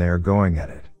room and they are going at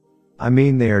it. I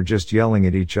mean, they are just yelling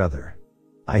at each other.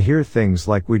 I hear things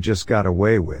like 'we just got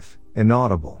away with,'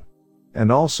 inaudible.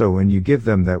 And also, 'when you give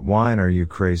them that wine, are you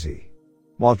crazy?'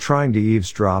 While trying to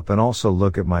eavesdrop and also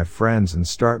look at my friends and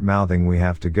start mouthing, 'We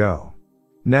have to go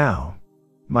now.'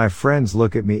 My friends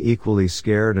look at me equally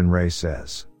scared and Ray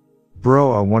says,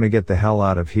 'Bro, I want to get the hell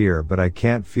out of here, but I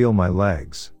can't feel my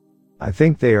legs. I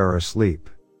think they are asleep.'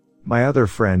 My other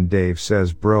friend Dave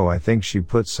says, 'Bro, I think she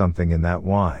put something in that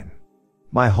wine.'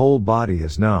 My whole body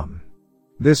is numb.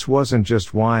 This wasn't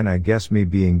just wine, I guess me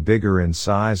being bigger in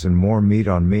size and more meat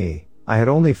on me, I had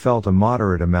only felt a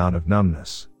moderate amount of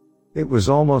numbness. It was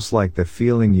almost like the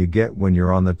feeling you get when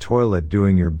you're on the toilet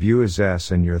doing your business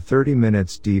and you're 30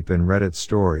 minutes deep in Reddit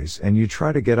stories and you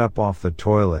try to get up off the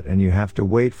toilet and you have to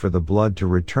wait for the blood to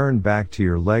return back to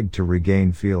your leg to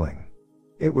regain feeling.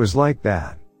 It was like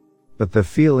that. But the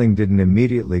feeling didn't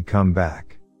immediately come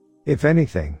back. If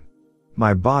anything,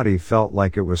 my body felt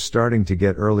like it was starting to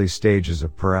get early stages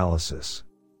of paralysis.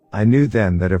 I knew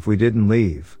then that if we didn't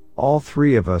leave, all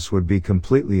three of us would be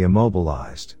completely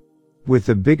immobilized. With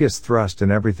the biggest thrust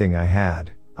and everything I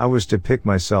had, I was to pick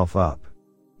myself up.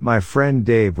 My friend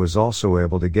Dave was also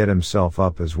able to get himself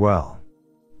up as well.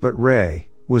 But Ray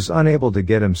was unable to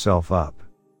get himself up.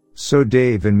 So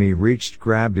Dave and me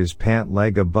grabbed his pant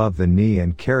leg above the knee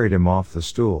and carried him off the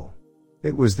stool.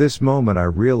 It was this moment I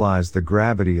realized the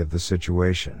gravity of the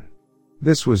situation.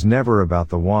 This was never about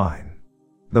the wine.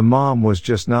 The mom was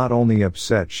just not only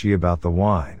upset about the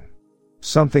wine.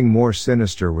 Something more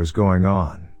sinister was going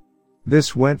on.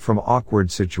 This went from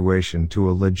awkward situation to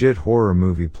a legit horror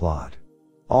movie plot.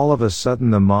 All of a sudden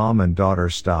the mom and daughter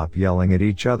stop yelling at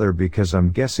each other because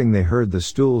I'm guessing they heard the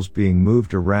stools being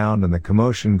moved around and the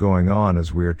commotion going on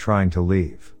as we are trying to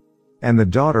leave. And the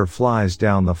daughter flies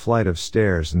down the flight of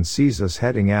stairs and sees us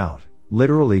heading out,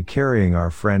 literally carrying our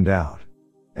friend out.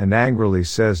 And angrily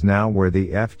says, "Now where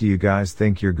the F do you guys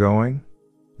think you're going?"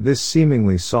 This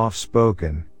seemingly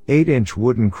soft-spoken, 8-inch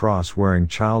wooden cross-wearing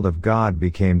child of God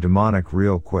became demonic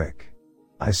real quick.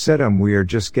 I said, we are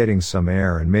just getting some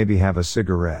air and maybe have a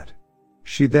cigarette."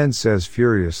 She then says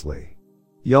furiously,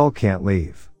 "Y'all can't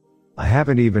leave. I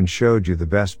haven't even showed you the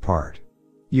best part.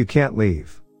 You can't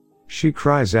leave." She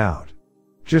cries out.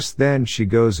 Just then she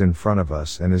goes in front of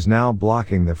us and is now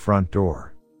blocking the front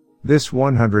door. This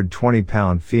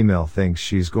 120-pound female thinks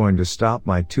she's going to stop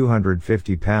my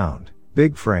 250-pound,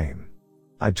 big frame.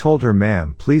 I told her,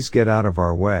 "Ma'am, please get out of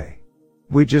our way.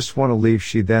 We just want to leave."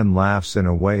 She then laughs in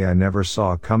a way I never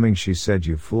saw coming. She said,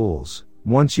 "You fools,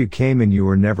 once you came in you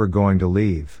were never going to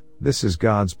leave. This is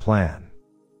God's plan."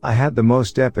 I had the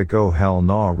most epic "oh hell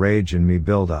nah" rage in me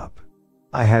build up.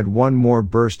 I had one more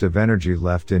burst of energy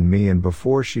left in me, and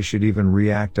before she should even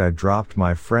react, I dropped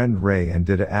my friend Ray and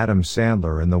did a Adam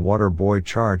Sandler in the Waterboy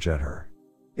charge at her,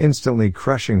 instantly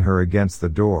crushing her against the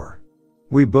door.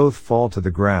 We both fall to the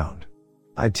ground.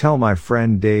 I tell my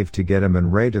friend Dave to get him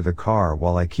and Ray to the car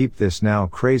while I keep this now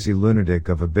crazy lunatic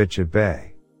of a bitch at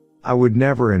bay. I would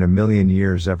never in a million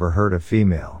years ever hurt a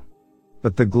female.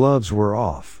 But the gloves were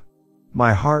off.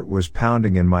 My heart was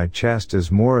pounding in my chest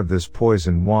as more of this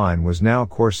poisoned wine was now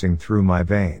coursing through my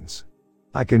veins.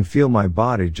 I can feel my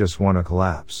body just want to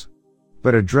collapse.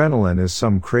 But adrenaline is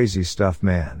some crazy stuff,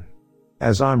 man.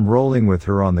 As I'm rolling with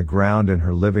her on the ground in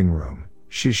her living room,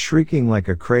 she's shrieking like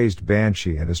a crazed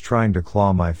banshee and is trying to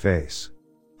claw my face.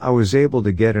 I was able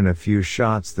to get in a few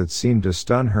shots that seemed to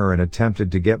stun her and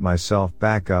attempted to get myself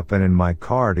back up and in my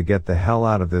car to get the hell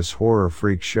out of this horror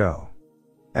freak show.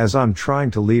 As I'm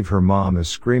trying to leave, her mom is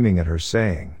screaming at her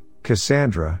saying,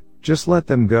 "Cassandra, just let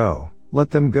them go, let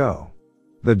them go."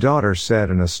 The daughter said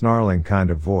in a snarling kind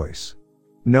of voice,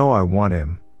 "No, I want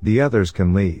him, the others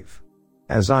can leave."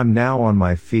 As I'm now on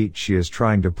my feet, she is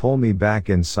trying to pull me back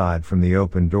inside from the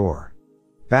open door.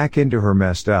 Back into her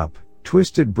messed up,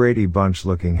 twisted Brady Bunch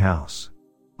looking house.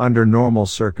 Under normal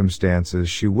circumstances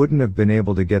she wouldn't have been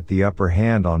able to get the upper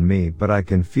hand on me, but I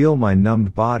can feel my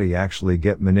numbed body actually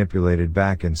get manipulated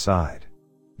back inside.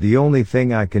 The only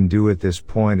thing I can do at this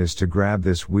point is to grab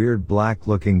this weird black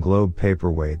looking globe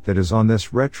paperweight that is on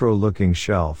this retro looking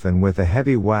shelf and with a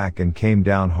heavy whack and came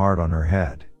down hard on her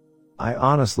head. I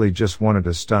honestly just wanted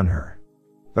to stun her.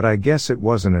 But I guess it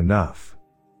wasn't enough.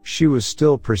 She was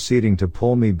still proceeding to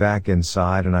pull me back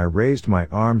inside, and I raised my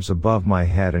arms above my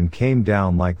head and came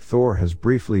down like Thor has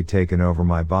briefly taken over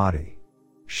my body.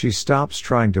 She stops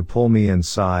trying to pull me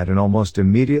inside, and almost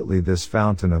immediately this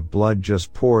fountain of blood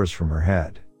just pours from her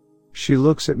head. She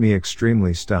looks at me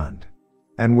extremely stunned.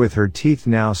 And with her teeth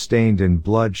now stained in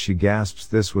blood she gasps,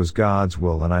 "This was God's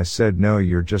will," and I said, "No,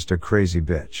 you're just a crazy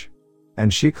bitch."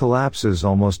 And she collapses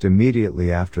almost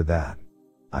immediately after that.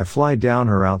 I fly down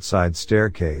her outside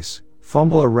staircase,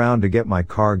 fumble around to get my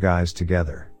car guys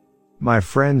together. My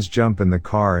friends jump in the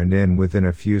car, and within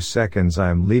a few seconds I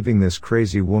am leaving this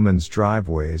crazy woman's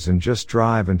driveways and just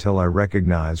drive until I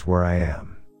recognize where I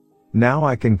am. Now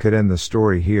I could end the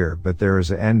story here, but there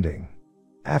is an ending.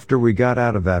 After we got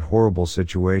out of that horrible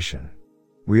situation,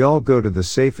 we all go to the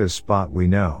safest spot we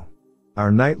know.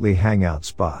 Our nightly hangout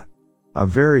spot. A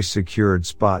very secured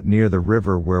spot near the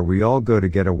river where we all go to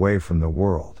get away from the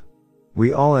world.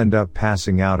 We all end up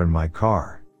passing out in my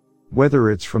car. Whether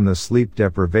it's from the sleep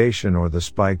deprivation or the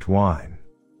spiked wine.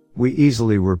 We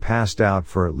easily were passed out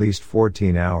for at least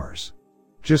 14 hours.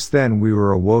 Just then we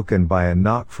were awoken by a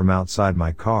knock from outside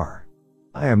my car.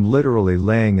 I am literally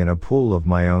laying in a pool of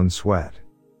my own sweat.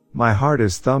 My heart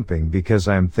is thumping because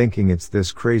I am thinking it's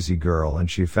this crazy girl and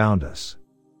she found us.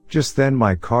 Just then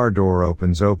my car door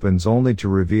opens only to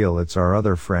reveal it's our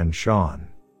other friend Sean.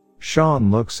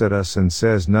 Sean looks at us and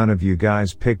says, "None of you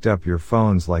guys picked up your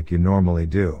phones like you normally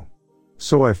do.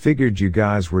 So I figured you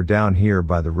guys were down here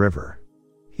by the river,"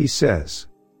 he says.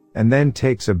 And then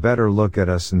takes a better look at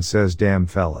us and says, "Damn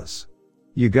fellas.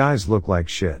 You guys look like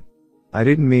shit. I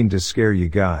didn't mean to scare you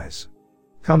guys.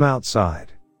 Come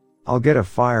outside. I'll get a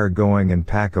fire going and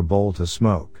pack a bowl to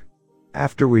smoke."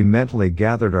 After we mentally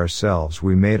gathered ourselves,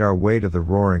 we made our way to the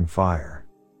roaring fire.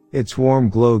 Its warm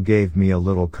glow gave me a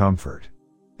little comfort.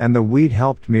 And the weed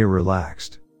helped me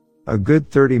relaxed. A good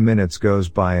 30 minutes goes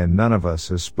by and none of us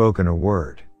has spoken a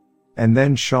word. And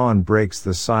then Sean breaks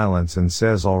the silence and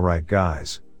says, "All right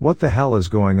guys, what the hell is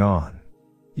going on?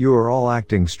 You are all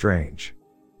acting strange."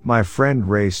 My friend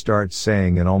Ray starts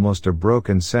saying in almost a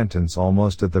broken sentence,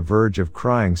 almost at the verge of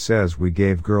crying, says, "We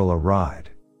gave girl a ride.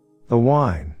 The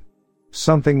wine.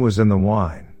 Something was in the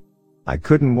wine. I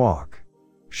couldn't walk."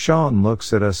 Sean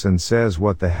looks at us and says,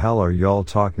 "What the hell are y'all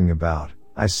talking about?"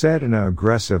 I said in an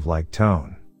aggressive like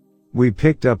tone. "We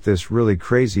picked up this really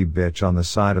crazy bitch on the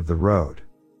side of the road.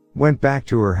 Went back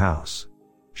to her house.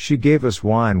 She gave us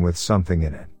wine with something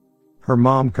in it. Her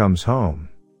mom comes home.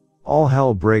 All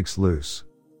hell breaks loose.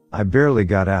 I barely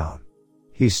got out."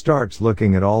 He starts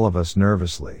looking at all of us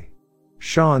nervously.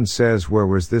 Sean says, "Where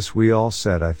was this?" We all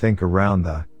said, "I think around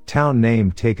the town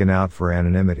name taken out for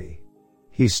anonymity."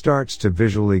 He starts to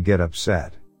visually get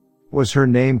upset. "Was her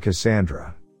name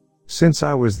Cassandra?" Since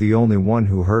I was the only one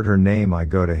who heard her name, I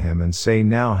go to him and say,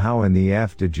 "Now how in the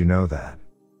F did you know that?"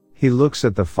 He looks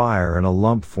at the fire and a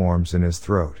lump forms in his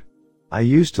throat. "I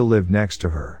used to live next to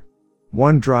her.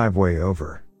 One driveway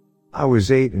over. I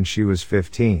was 8 and she was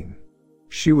 15.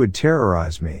 She would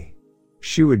terrorize me.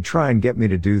 She would try and get me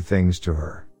to do things to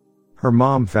her. Her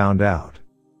mom found out.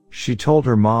 She told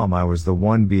her mom I was the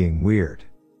one being weird.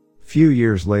 Few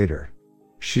years later,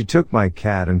 she took my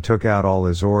cat and took out all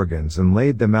his organs and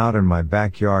laid them out in my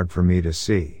backyard for me to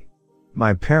see.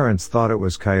 My parents thought it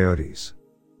was coyotes.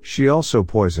 She also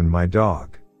poisoned my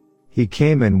dog. He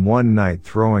came in one night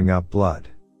throwing up blood.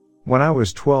 When I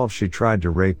was 12, she tried to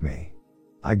rape me.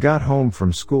 I got home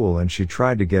from school and she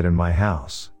tried to get in my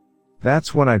house.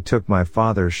 That's when I took my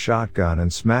father's shotgun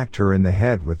and smacked her in the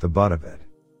head with the butt of it.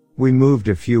 We moved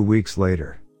a few weeks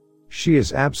later. She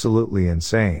is absolutely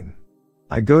insane.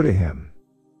 I go to him.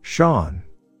 Sean.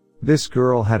 This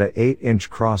girl had a 8-inch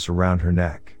cross around her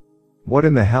neck. What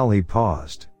in the hell? He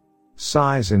paused.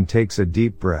 Sighs and takes a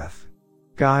deep breath.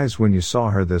 Guys, when you saw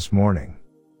her this morning.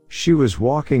 She was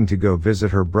walking to go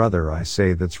visit her brother. I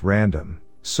say, that's random.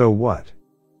 So what?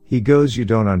 He goes, you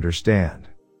don't understand.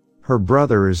 Her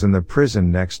brother is in the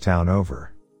prison next town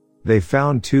over. They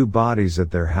found 2 bodies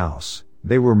at their house.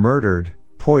 They were murdered,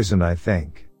 poisoned I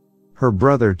think. Her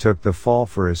brother took the fall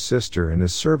for his sister and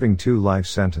is serving 2 life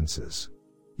sentences.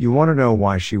 You want to know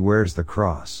why she wears the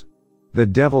cross? The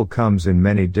devil comes in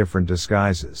many different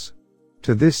disguises.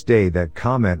 To this day that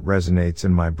comment resonates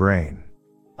in my brain.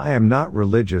 I am not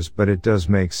religious, but it does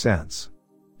make sense.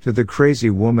 To the crazy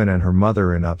woman and her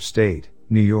mother in upstate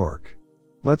New York.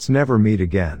 Let's never meet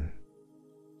again.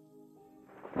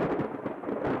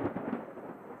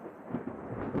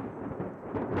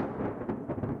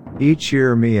 Each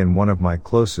year me and one of my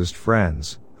closest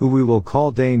friends, who we will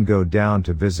call Dane, go down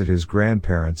to visit his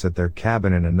grandparents at their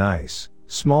cabin in a nice,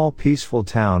 small peaceful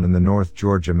town in the North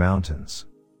Georgia mountains.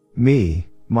 Me,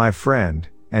 my friend,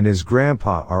 and his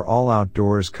grandpa are all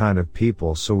outdoors kind of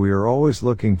people, so we are always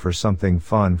looking for something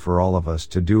fun for all of us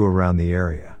to do around the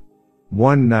area.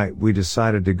 One night we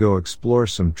decided to go explore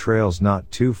some trails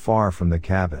not too far from the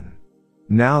cabin.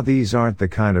 Now these aren't the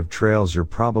kind of trails you're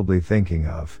probably thinking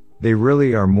of. They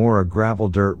really are more a gravel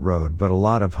dirt road, but a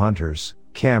lot of hunters,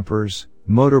 campers,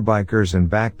 motorbikers and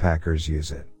backpackers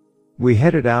use it. We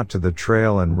headed out to the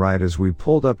trail, and right as we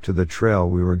pulled up to the trail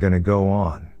we were gonna go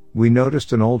on, we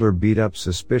noticed an older, beat-up,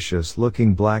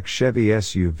 suspicious-looking black Chevy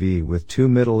SUV with 2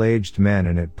 middle-aged men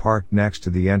in it parked next to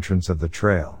the entrance of the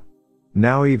trail.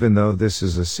 Now, even though this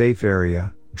is a safe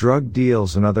area, drug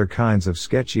deals and other kinds of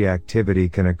sketchy activity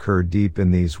can occur deep in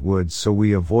these woods, so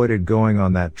we avoided going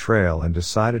on that trail and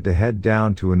decided to head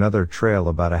down to another trail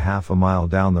about a half a mile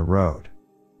down the road.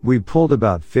 We pulled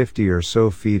about 50 or so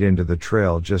feet into the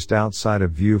trail just outside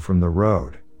of view from the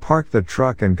road, parked the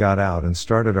truck and got out and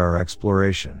started our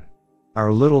exploration.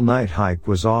 Our little night hike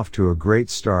was off to a great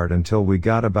start until we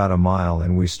got about a mile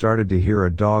and we started to hear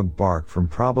a dog bark from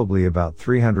probably about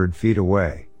 300 feet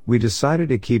away. We decided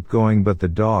to keep going, but the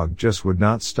dog just would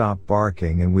not stop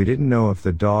barking, and we didn't know if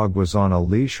the dog was on a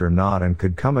leash or not and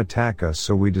could come attack us,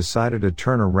 so we decided to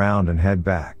turn around and head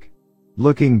back.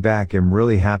 Looking back, I'm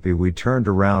really happy we turned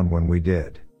around when we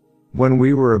did. When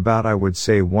we were about, I would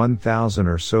say, 1,000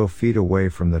 or so feet away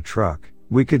from the truck,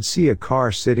 we could see a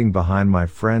car sitting behind my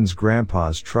friend's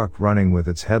grandpa's truck running with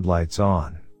its headlights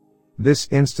on. This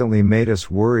instantly made us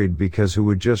worried, because who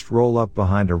would just roll up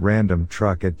behind a random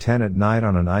truck at 10 at night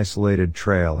on an isolated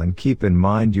trail? And keep in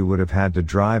mind, you would have had to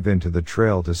drive into the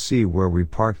trail to see where we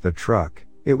parked the truck.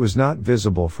 It was not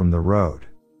visible from the road.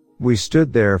 We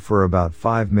stood there for about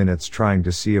 5 minutes trying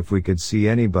to see if we could see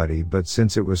anybody, but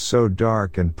since it was so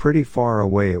dark and pretty far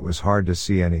away, it was hard to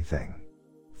see anything.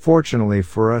 Fortunately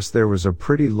for us, there was a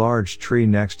pretty large tree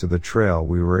next to the trail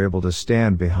we were able to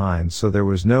stand behind, so there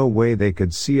was no way they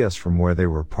could see us from where they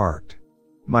were parked.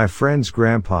 My friend's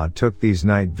grandpa took these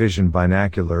night vision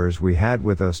binoculars we had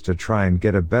with us to try and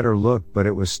get a better look, but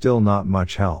it was still not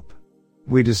much help.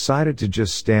 We decided to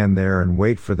just stand there and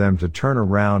wait for them to turn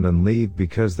around and leave,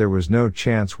 because there was no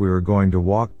chance we were going to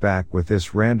walk back with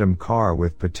this random car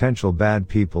with potential bad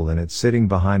people in it sitting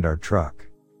behind our truck.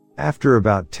 After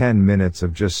about 10 minutes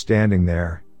of just standing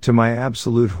there, to my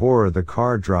absolute horror, the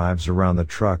car drives around the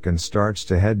truck and starts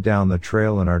to head down the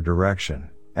trail in our direction.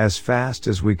 As fast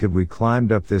as we could, we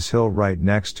climbed up this hill right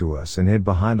next to us and hid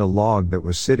behind a log that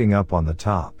was sitting up on the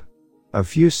top. A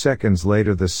few seconds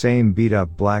later, the same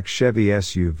beat-up black Chevy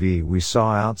SUV we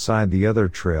saw outside the other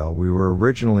trail we were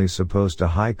originally supposed to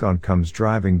hike on comes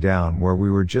driving down where we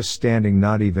were just standing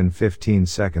not even 15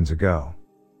 seconds ago.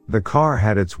 The car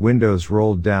had its windows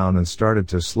rolled down and started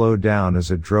to slow down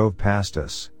as it drove past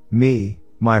us. Me,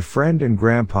 my friend and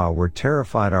grandpa were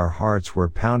terrified. Our hearts were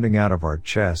pounding out of our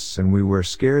chests, and we were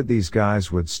scared these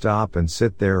guys would stop and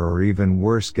sit there, or even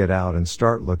worse, get out and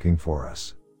start looking for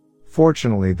us.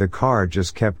 Fortunately, the car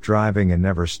just kept driving and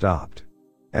never stopped.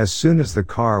 As soon as the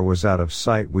car was out of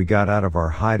sight, we got out of our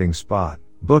hiding spot,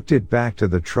 booked it back to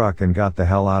the truck and got the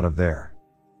hell out of there.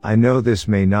 I know this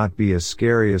may not be as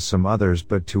scary as some others,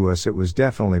 but to us it was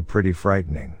definitely pretty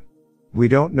frightening. We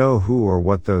don't know who or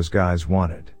what those guys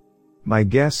wanted. My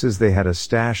guess is they had a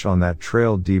stash on that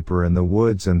trail deeper in the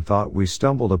woods and thought we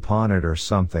stumbled upon it or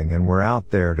something and were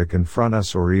out there to confront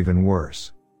us, or even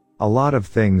worse. A lot of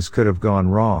things could have gone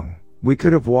wrong. We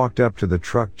could have walked up to the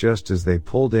truck just as they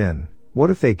pulled in.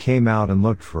 What if they came out and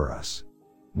looked for us?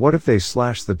 What if they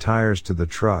slashed the tires to the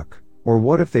truck? Or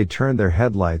what if they turned their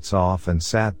headlights off and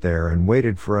sat there and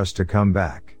waited for us to come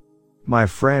back? My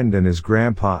friend and his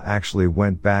grandpa actually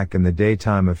went back in the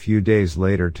daytime a few days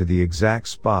later to the exact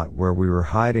spot where we were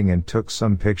hiding and took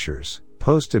some pictures,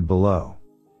 posted below.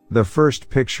 The first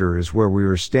picture is where we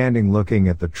were standing looking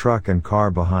at the truck and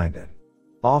car behind it.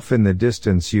 Off in the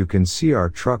distance you can see our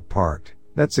truck parked.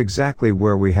 That's exactly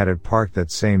where we had it parked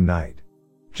that same night.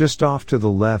 Just off to the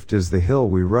left is the hill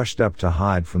we rushed up to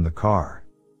hide from the car.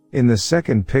 In the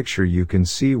second picture you can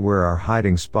see where our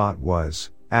hiding spot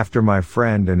was. After my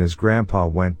friend and his grandpa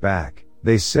went back,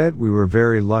 they said we were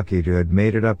very lucky to have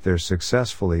made it up there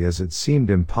successfully, as it seemed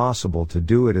impossible to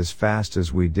do it as fast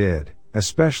as we did,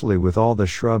 especially with all the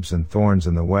shrubs and thorns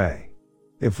in the way.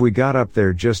 If we got up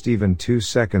there just even 2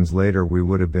 seconds later we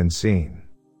would have been seen.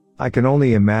 I can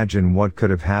only imagine what could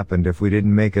have happened if we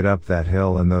didn't make it up that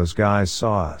hill and those guys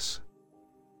saw us.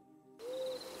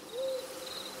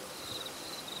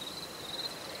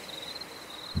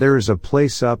 There is a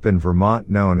place up in Vermont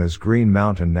known as Green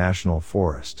Mountain National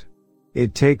Forest.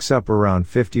 It takes up around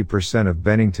 50% of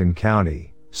Bennington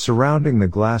County, surrounding the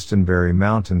Glastonbury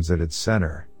Mountains at its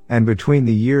center, and between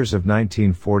the years of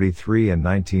 1943 and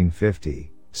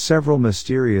 1950, several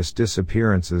mysterious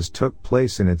disappearances took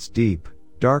place in its deep,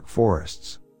 dark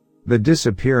forests. The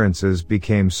disappearances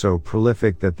became so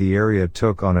prolific that the area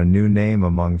took on a new name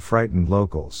among frightened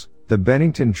locals, the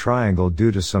Bennington Triangle,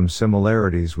 due to some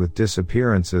similarities with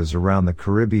disappearances around the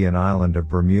Caribbean island of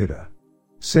Bermuda.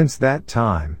 Since that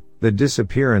time, the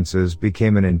disappearances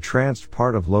became an entranced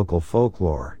part of local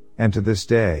folklore, and to this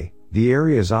day, the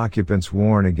area's occupants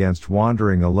warn against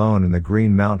wandering alone in the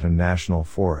Green Mountain National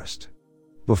Forest.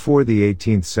 Before the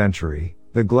 18th century,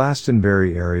 the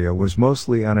Glastonbury area was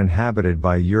mostly uninhabited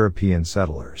by European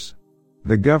settlers.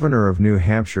 The governor of New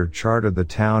Hampshire chartered the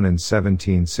town in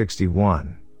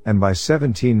 1761. And by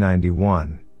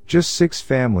 1791, just 6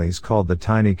 families called the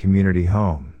tiny community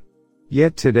home.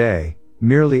 Yet today,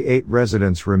 merely 8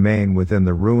 residents remain within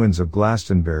the ruins of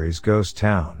Glastonbury's ghost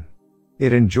town.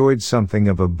 It enjoyed something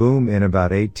of a boom in about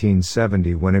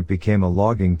 1870 when it became a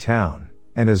logging town,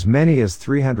 and as many as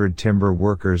 300 timber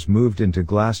workers moved into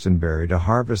Glastonbury to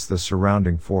harvest the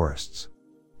surrounding forests.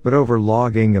 But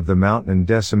overlogging of the mountain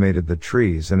decimated the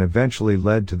trees and eventually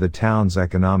led to the town's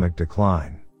economic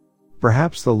decline.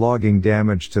 Perhaps the logging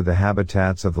damage to the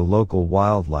habitats of the local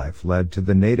wildlife led to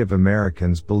the Native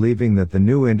Americans believing that the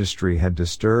new industry had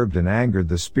disturbed and angered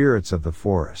the spirits of the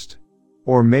forest.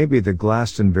 Or maybe the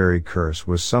Glastonbury curse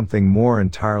was something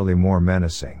entirely more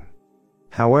menacing.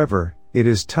 However, it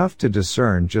is tough to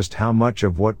discern just how much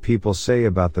of what people say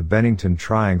about the Bennington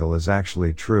Triangle is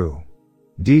actually true.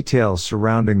 Details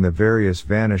surrounding the various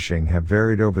vanishing have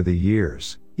varied over the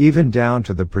years, even down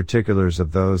to the particulars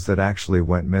of those that actually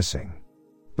went missing.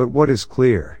 But what is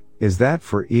clear, is that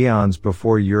for eons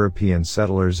before European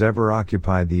settlers ever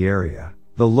occupied the area,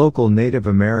 the local Native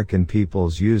American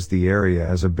peoples used the area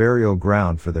as a burial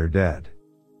ground for their dead.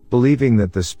 Believing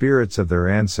that the spirits of their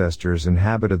ancestors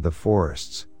inhabited the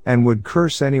forests, and would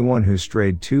curse anyone who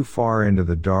strayed too far into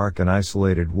the dark and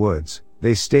isolated woods,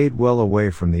 they stayed well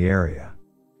away from the area.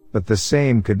 But the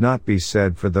same could not be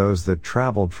said for those that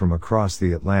traveled from across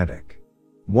the Atlantic.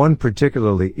 One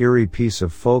particularly eerie piece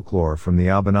of folklore from the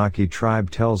Abenaki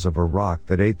tribe tells of a rock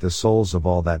that ate the souls of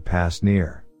all that passed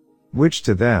near, which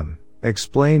to them,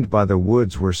 explained by the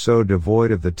woods, were so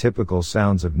devoid of the typical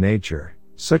sounds of nature,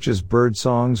 such as bird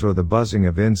songs or the buzzing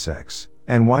of insects,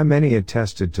 and why many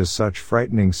attested to such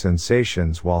frightening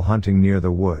sensations while hunting near the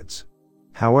woods.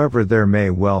 However, there may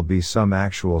well be some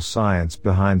actual science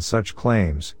behind such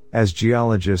claims, as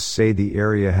geologists say the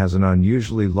area has an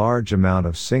unusually large amount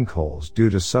of sinkholes due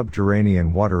to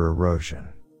subterranean water erosion.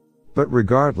 But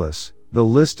regardless, the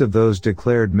list of those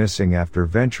declared missing after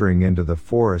venturing into the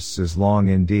forests is long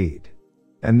indeed.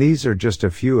 And these are just a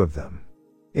few of them.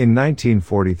 In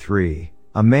 1943,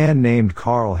 a man named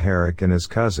Carl Herrick and his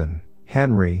cousin,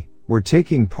 Henry, were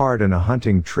taking part in a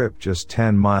hunting trip just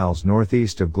 10 miles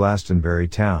northeast of Glastonbury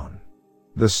town.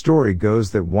 The story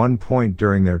goes that one point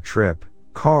during their trip,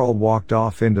 Carl walked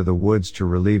off into the woods to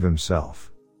relieve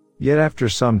himself. Yet after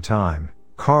some time,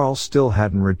 Carl still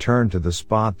hadn't returned to the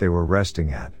spot they were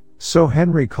resting at, so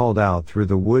Henry called out through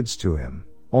the woods to him,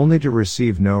 only to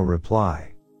receive no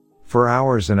reply. For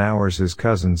hours and hours his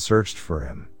cousin searched for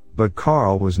him, but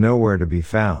Carl was nowhere to be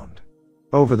found.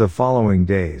 Over the following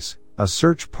days, a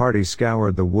search party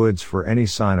scoured the woods for any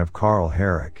sign of Carl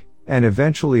Herrick, and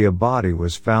eventually a body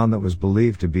was found that was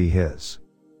believed to be his.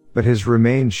 But his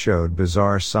remains showed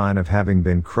bizarre sign of having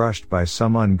been crushed by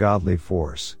some ungodly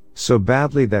force, so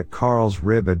badly that Carl's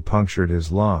rib had punctured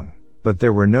his lung, but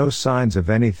there were no signs of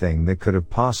anything that could have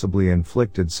possibly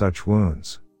inflicted such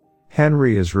wounds.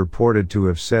 Henry is reported to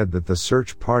have said that the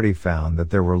search party found that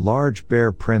there were large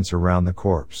bear prints around the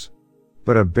corpse.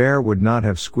 But a bear would not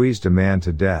have squeezed a man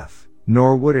to death,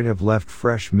 nor would it have left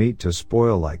fresh meat to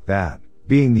spoil like that,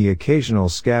 being the occasional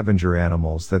scavenger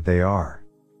animals that they are.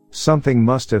 Something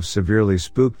must have severely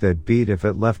spooked that beat if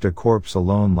it left a corpse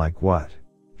alone like what?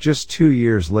 Just 2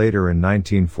 years later in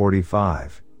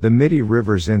 1945, the Mitty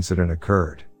Rivers incident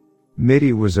occurred.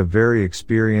 Mitty was a very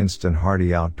experienced and hardy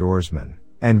outdoorsman,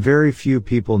 and very few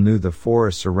people knew the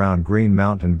forests around Green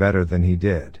Mountain better than he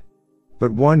did.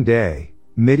 But one day,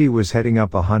 Mitty was heading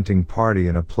up a hunting party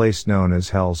in a place known as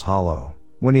Hell's Hollow,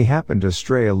 when he happened to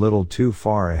stray a little too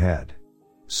far ahead.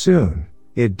 Soon,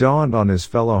 it dawned on his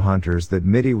fellow hunters that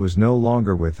Mitty was no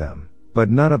longer with them,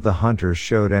 but none of the hunters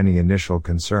showed any initial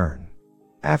concern.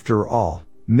 After all,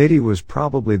 Mitty was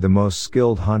probably the most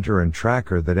skilled hunter and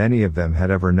tracker that any of them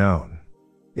had ever known.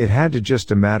 It had to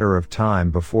just a matter of time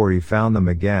before he found them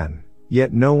again,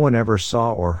 yet no one ever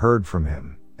saw or heard from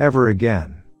him, ever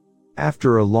again.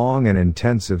 After a long and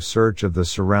intensive search of the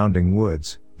surrounding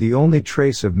woods, the only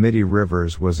trace of Mitty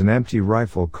Rivers was an empty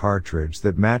rifle cartridge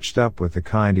that matched up with the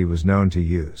kind he was known to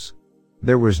use.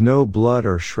 There was no blood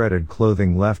or shredded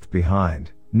clothing left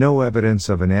behind, no evidence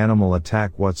of an animal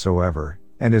attack whatsoever,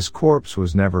 and his corpse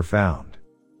was never found.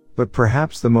 But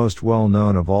perhaps the most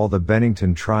well-known of all the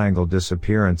Bennington Triangle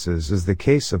disappearances is the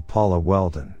case of Paula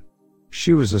Weldon.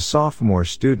 She was a sophomore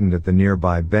student at the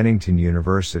nearby Bennington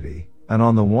University, and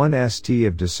on the 1st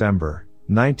of December,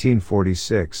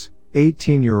 1946,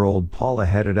 18-year-old Paula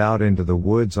headed out into the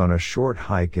woods on a short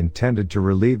hike intended to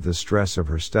relieve the stress of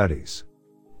her studies.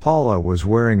 Paula was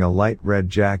wearing a light red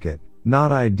jacket,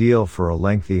 not ideal for a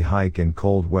lengthy hike in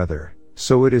cold weather,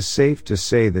 so it is safe to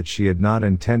say that she had not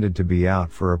intended to be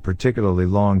out for a particularly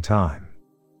long time.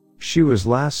 She was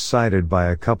last sighted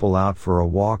by a couple out for a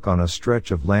walk on a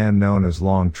stretch of land known as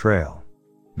Long Trail.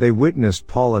 They witnessed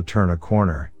Paula turn a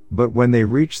corner, but when they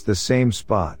reached the same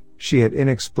spot, she had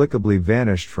inexplicably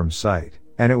vanished from sight,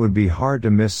 and it would be hard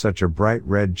to miss such a bright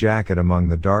red jacket among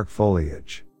the dark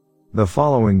foliage. The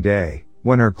following day,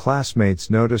 when her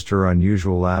classmates noticed her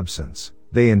unusual absence,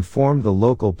 they informed the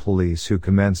local police, who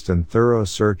commenced a thorough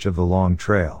search of the Long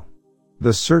Trail.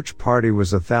 The search party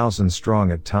was 1,000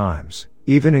 strong at times,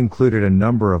 even included a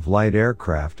number of light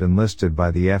aircraft enlisted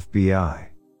by the FBI.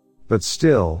 But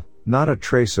still, not a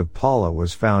trace of Paula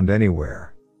was found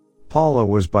anywhere. Paula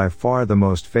was by far the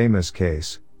most famous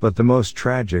case, but the most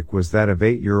tragic was that of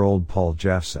 8-year-old Paul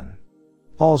Jeffson.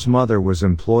 Paul's mother was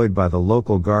employed by the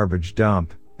local garbage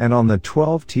dump, and on the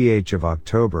 12th of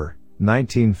October,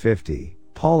 1950,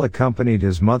 Paul accompanied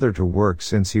his mother to work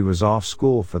since he was off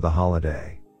school for the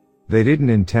holiday. They didn't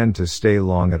intend to stay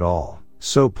long at all,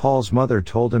 so Paul's mother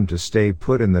told him to stay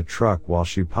put in the truck while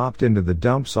she popped into the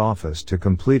dump's office to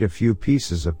complete a few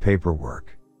pieces of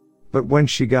paperwork. But when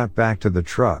she got back to the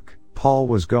truck, Paul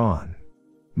was gone.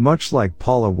 Much like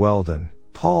Paula Weldon,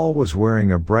 Paul was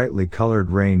wearing a brightly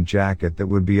colored rain jacket that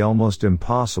would be almost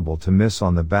impossible to miss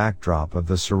on the backdrop of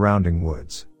the surrounding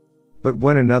woods. But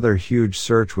when another huge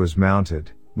search was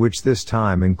mounted, which this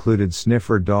time included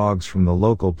sniffer dogs from the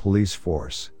local police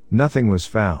force, nothing was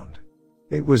found.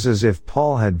 It was as if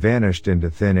Paul had vanished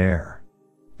into thin air.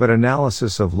 But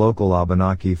analysis of local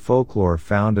Abenaki folklore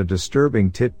found a disturbing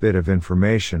tidbit of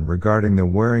information regarding the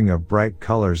wearing of bright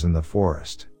colors in the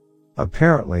forest.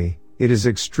 Apparently, it is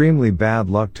extremely bad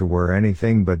luck to wear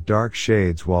anything but dark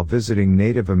shades while visiting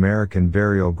Native American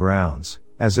burial grounds,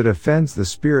 as it offends the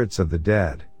spirits of the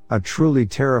dead. A truly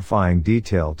terrifying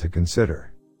detail to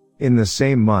consider. In the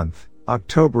same month,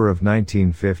 October of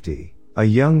 1950, a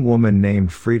young woman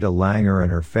named Frida Langer and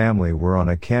her family were on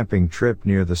a camping trip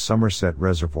near the Somerset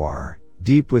Reservoir,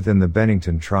 deep within the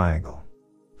Bennington Triangle.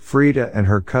 Frida and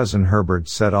her cousin Herbert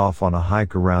set off on a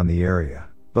hike around the area,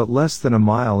 but less than a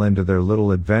mile into their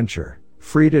little adventure,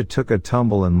 Frida took a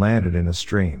tumble and landed in a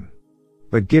stream.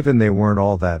 But given they weren't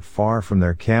all that far from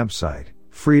their campsite,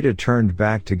 Frida turned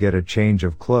back to get a change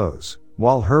of clothes,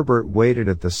 while Herbert waited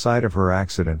at the site of her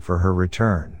accident for her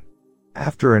return.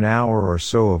 After an hour or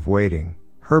so of waiting,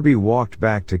 Herbie walked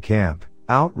back to camp,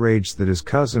 outraged that his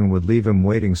cousin would leave him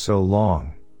waiting so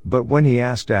long, but when he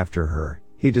asked after her,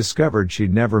 he discovered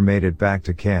she'd never made it back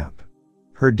to camp.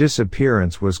 Her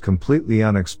disappearance was completely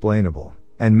unexplainable,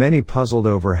 and many puzzled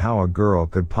over how a girl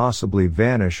could possibly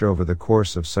vanish over the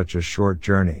course of such a short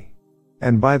journey.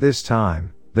 And by this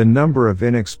time, the number of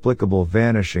inexplicable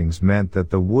vanishings meant that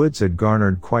the woods had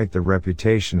garnered quite the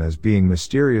reputation as being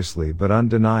mysteriously but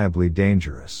undeniably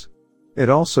dangerous. It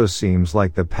also seems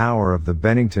like the power of the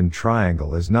Bennington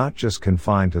Triangle is not just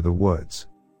confined to the woods.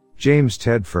 James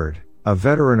Tedford, a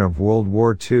veteran of World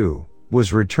War II,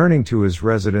 was returning to his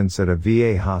residence at a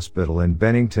VA hospital in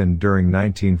Bennington during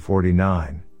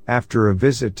 1949, after a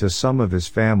visit to some of his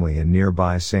family in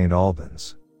nearby St.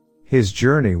 Albans. His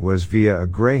journey was via a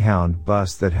Greyhound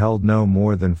bus that held no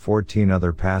more than 14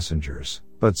 other passengers,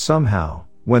 but somehow,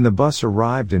 when the bus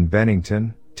arrived in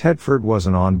Bennington, Tedford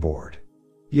wasn't on board.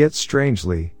 Yet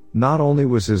strangely, not only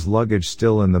was his luggage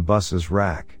still in the bus's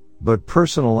rack, but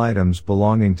personal items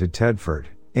belonging to Tedford,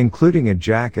 including a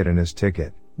jacket and his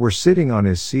ticket, were sitting on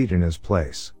his seat in his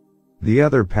place. The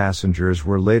other passengers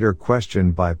were later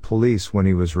questioned by police when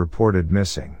he was reported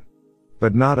missing.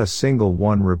 But not a single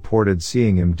one reported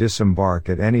seeing him disembark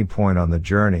at any point on the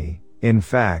journey. In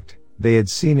fact, they had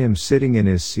seen him sitting in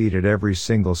his seat at every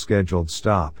single scheduled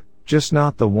stop, just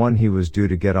not the one he was due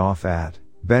to get off at,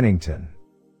 Bennington.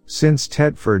 Since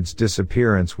Tedford's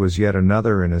disappearance was yet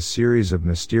another in a series of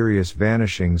mysterious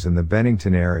vanishings in the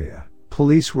Bennington area,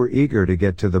 police were eager to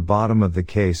get to the bottom of the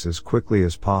case as quickly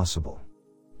as possible.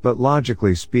 But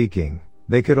logically speaking,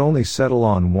 they could only settle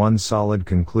on one solid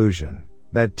conclusion: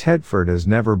 that Tedford has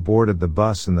never boarded the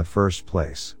bus in the first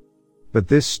place. But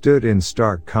this stood in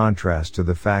stark contrast to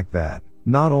the fact that,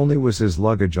 not only was his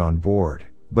luggage on board,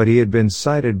 but he had been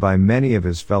sighted by many of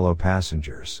his fellow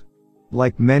passengers.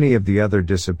 Like many of the other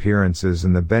disappearances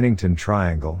in the Bennington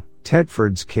Triangle,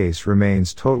 Tedford's case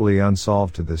remains totally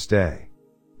unsolved to this day.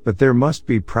 But there must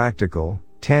be practical,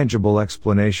 tangible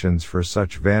explanations for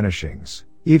such vanishings,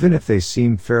 even if they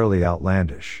seem fairly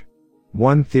outlandish.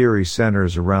 One theory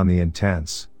centers around the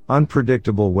intense,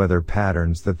 unpredictable weather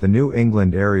patterns that the New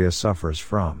England area suffers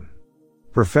from.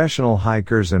 Professional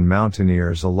hikers and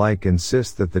mountaineers alike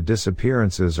insist that the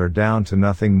disappearances are down to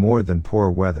nothing more than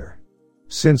poor weather.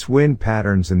 Since wind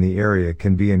patterns in the area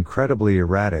can be incredibly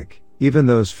erratic, even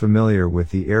those familiar with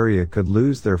the area could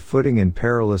lose their footing in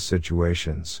perilous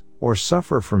situations, or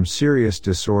suffer from serious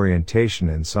disorientation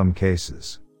in some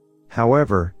cases.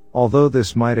 However, although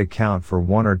this might account for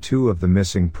one or two of the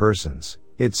missing persons,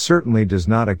 it certainly does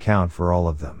not account for all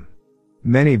of them.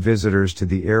 Many visitors to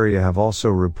the area have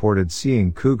also reported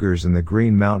seeing cougars in the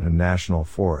Green Mountain National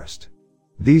Forest.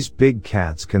 These big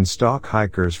cats can stalk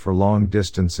hikers for long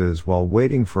distances while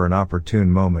waiting for an opportune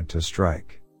moment to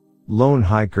strike. Lone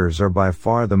hikers are by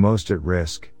far the most at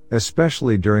risk,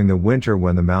 especially during the winter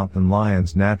when the mountain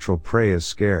lion's natural prey is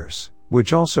scarce,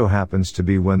 which also happens to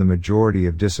be when the majority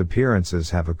of disappearances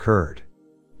have occurred.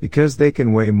 Because they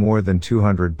can weigh more than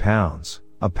 200 pounds,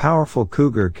 a powerful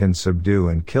cougar can subdue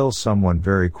and kill someone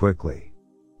very quickly.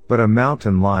 But a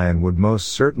mountain lion would most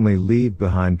certainly leave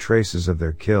behind traces of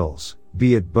their kills,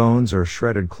 be it bones or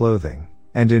shredded clothing,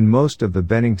 and in most of the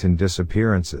Bennington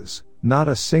disappearances, not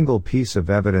a single piece of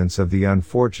evidence of the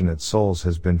unfortunate souls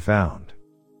has been found.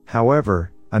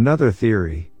 However, another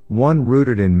theory, one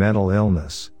rooted in mental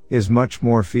illness, is much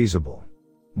more feasible.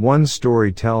 One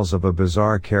story tells of a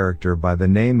bizarre character by the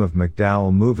name of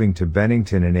McDowell moving to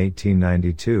Bennington in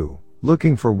 1892,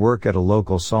 looking for work at a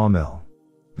local sawmill.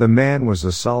 The man was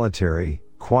a solitary,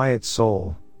 quiet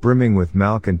soul, brimming with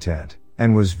malcontent,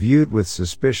 and was viewed with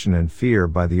suspicion and fear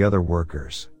by the other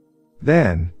workers.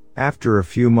 Then, after a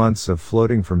few months of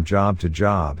floating from job to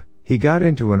job, he got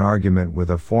into an argument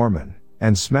with a foreman,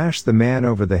 and smashed the man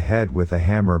over the head with a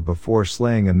hammer before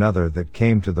slaying another that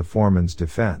came to the foreman's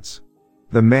defense.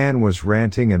 The man was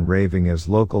ranting and raving as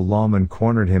local lawmen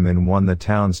cornered him in one of the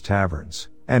town's taverns,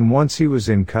 and once he was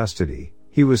in custody,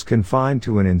 he was confined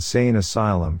to an insane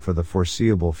asylum for the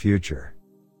foreseeable future.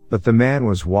 But the man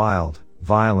was wild,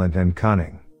 violent and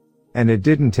cunning. And it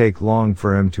didn't take long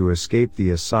for him to escape the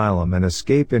asylum and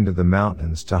escape into the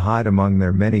mountains to hide among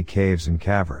their many caves and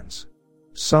caverns.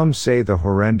 Some say the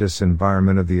horrendous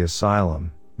environment of the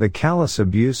asylum, the callous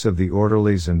abuse of the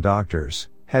orderlies and doctors,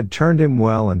 had turned him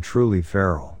well and truly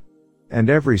feral. And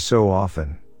every so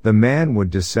often, the man would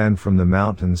descend from the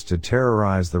mountains to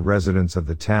terrorize the residents of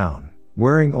the town,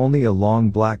 wearing only a long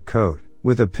black coat,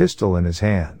 with a pistol in his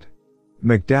hand.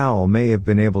 McDowell may have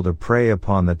been able to prey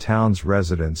upon the town's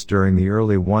residents during the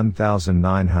early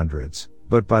 1900s,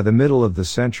 but by the middle of the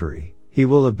century, he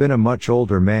will have been a much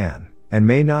older man, and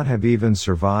may not have even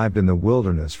survived in the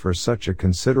wilderness for such a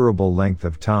considerable length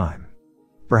of time.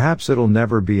 Perhaps it'll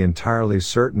never be entirely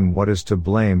certain what is to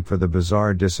blame for the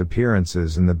bizarre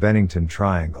disappearances in the Bennington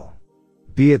Triangle.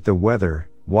 Be it the weather,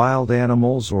 wild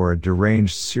animals, or a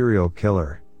deranged serial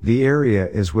killer, the area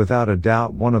is without a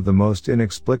doubt one of the most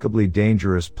inexplicably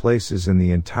dangerous places in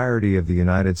the entirety of the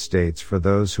United States for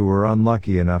those who are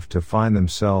unlucky enough to find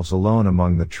themselves alone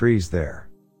among the trees there.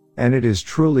 And it is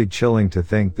truly chilling to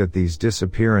think that these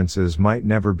disappearances might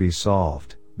never be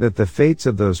solved, that the fates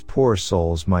of those poor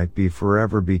souls might be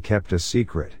forever be kept a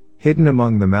secret, hidden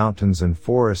among the mountains and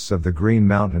forests of the Green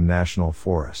Mountain National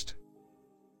Forest.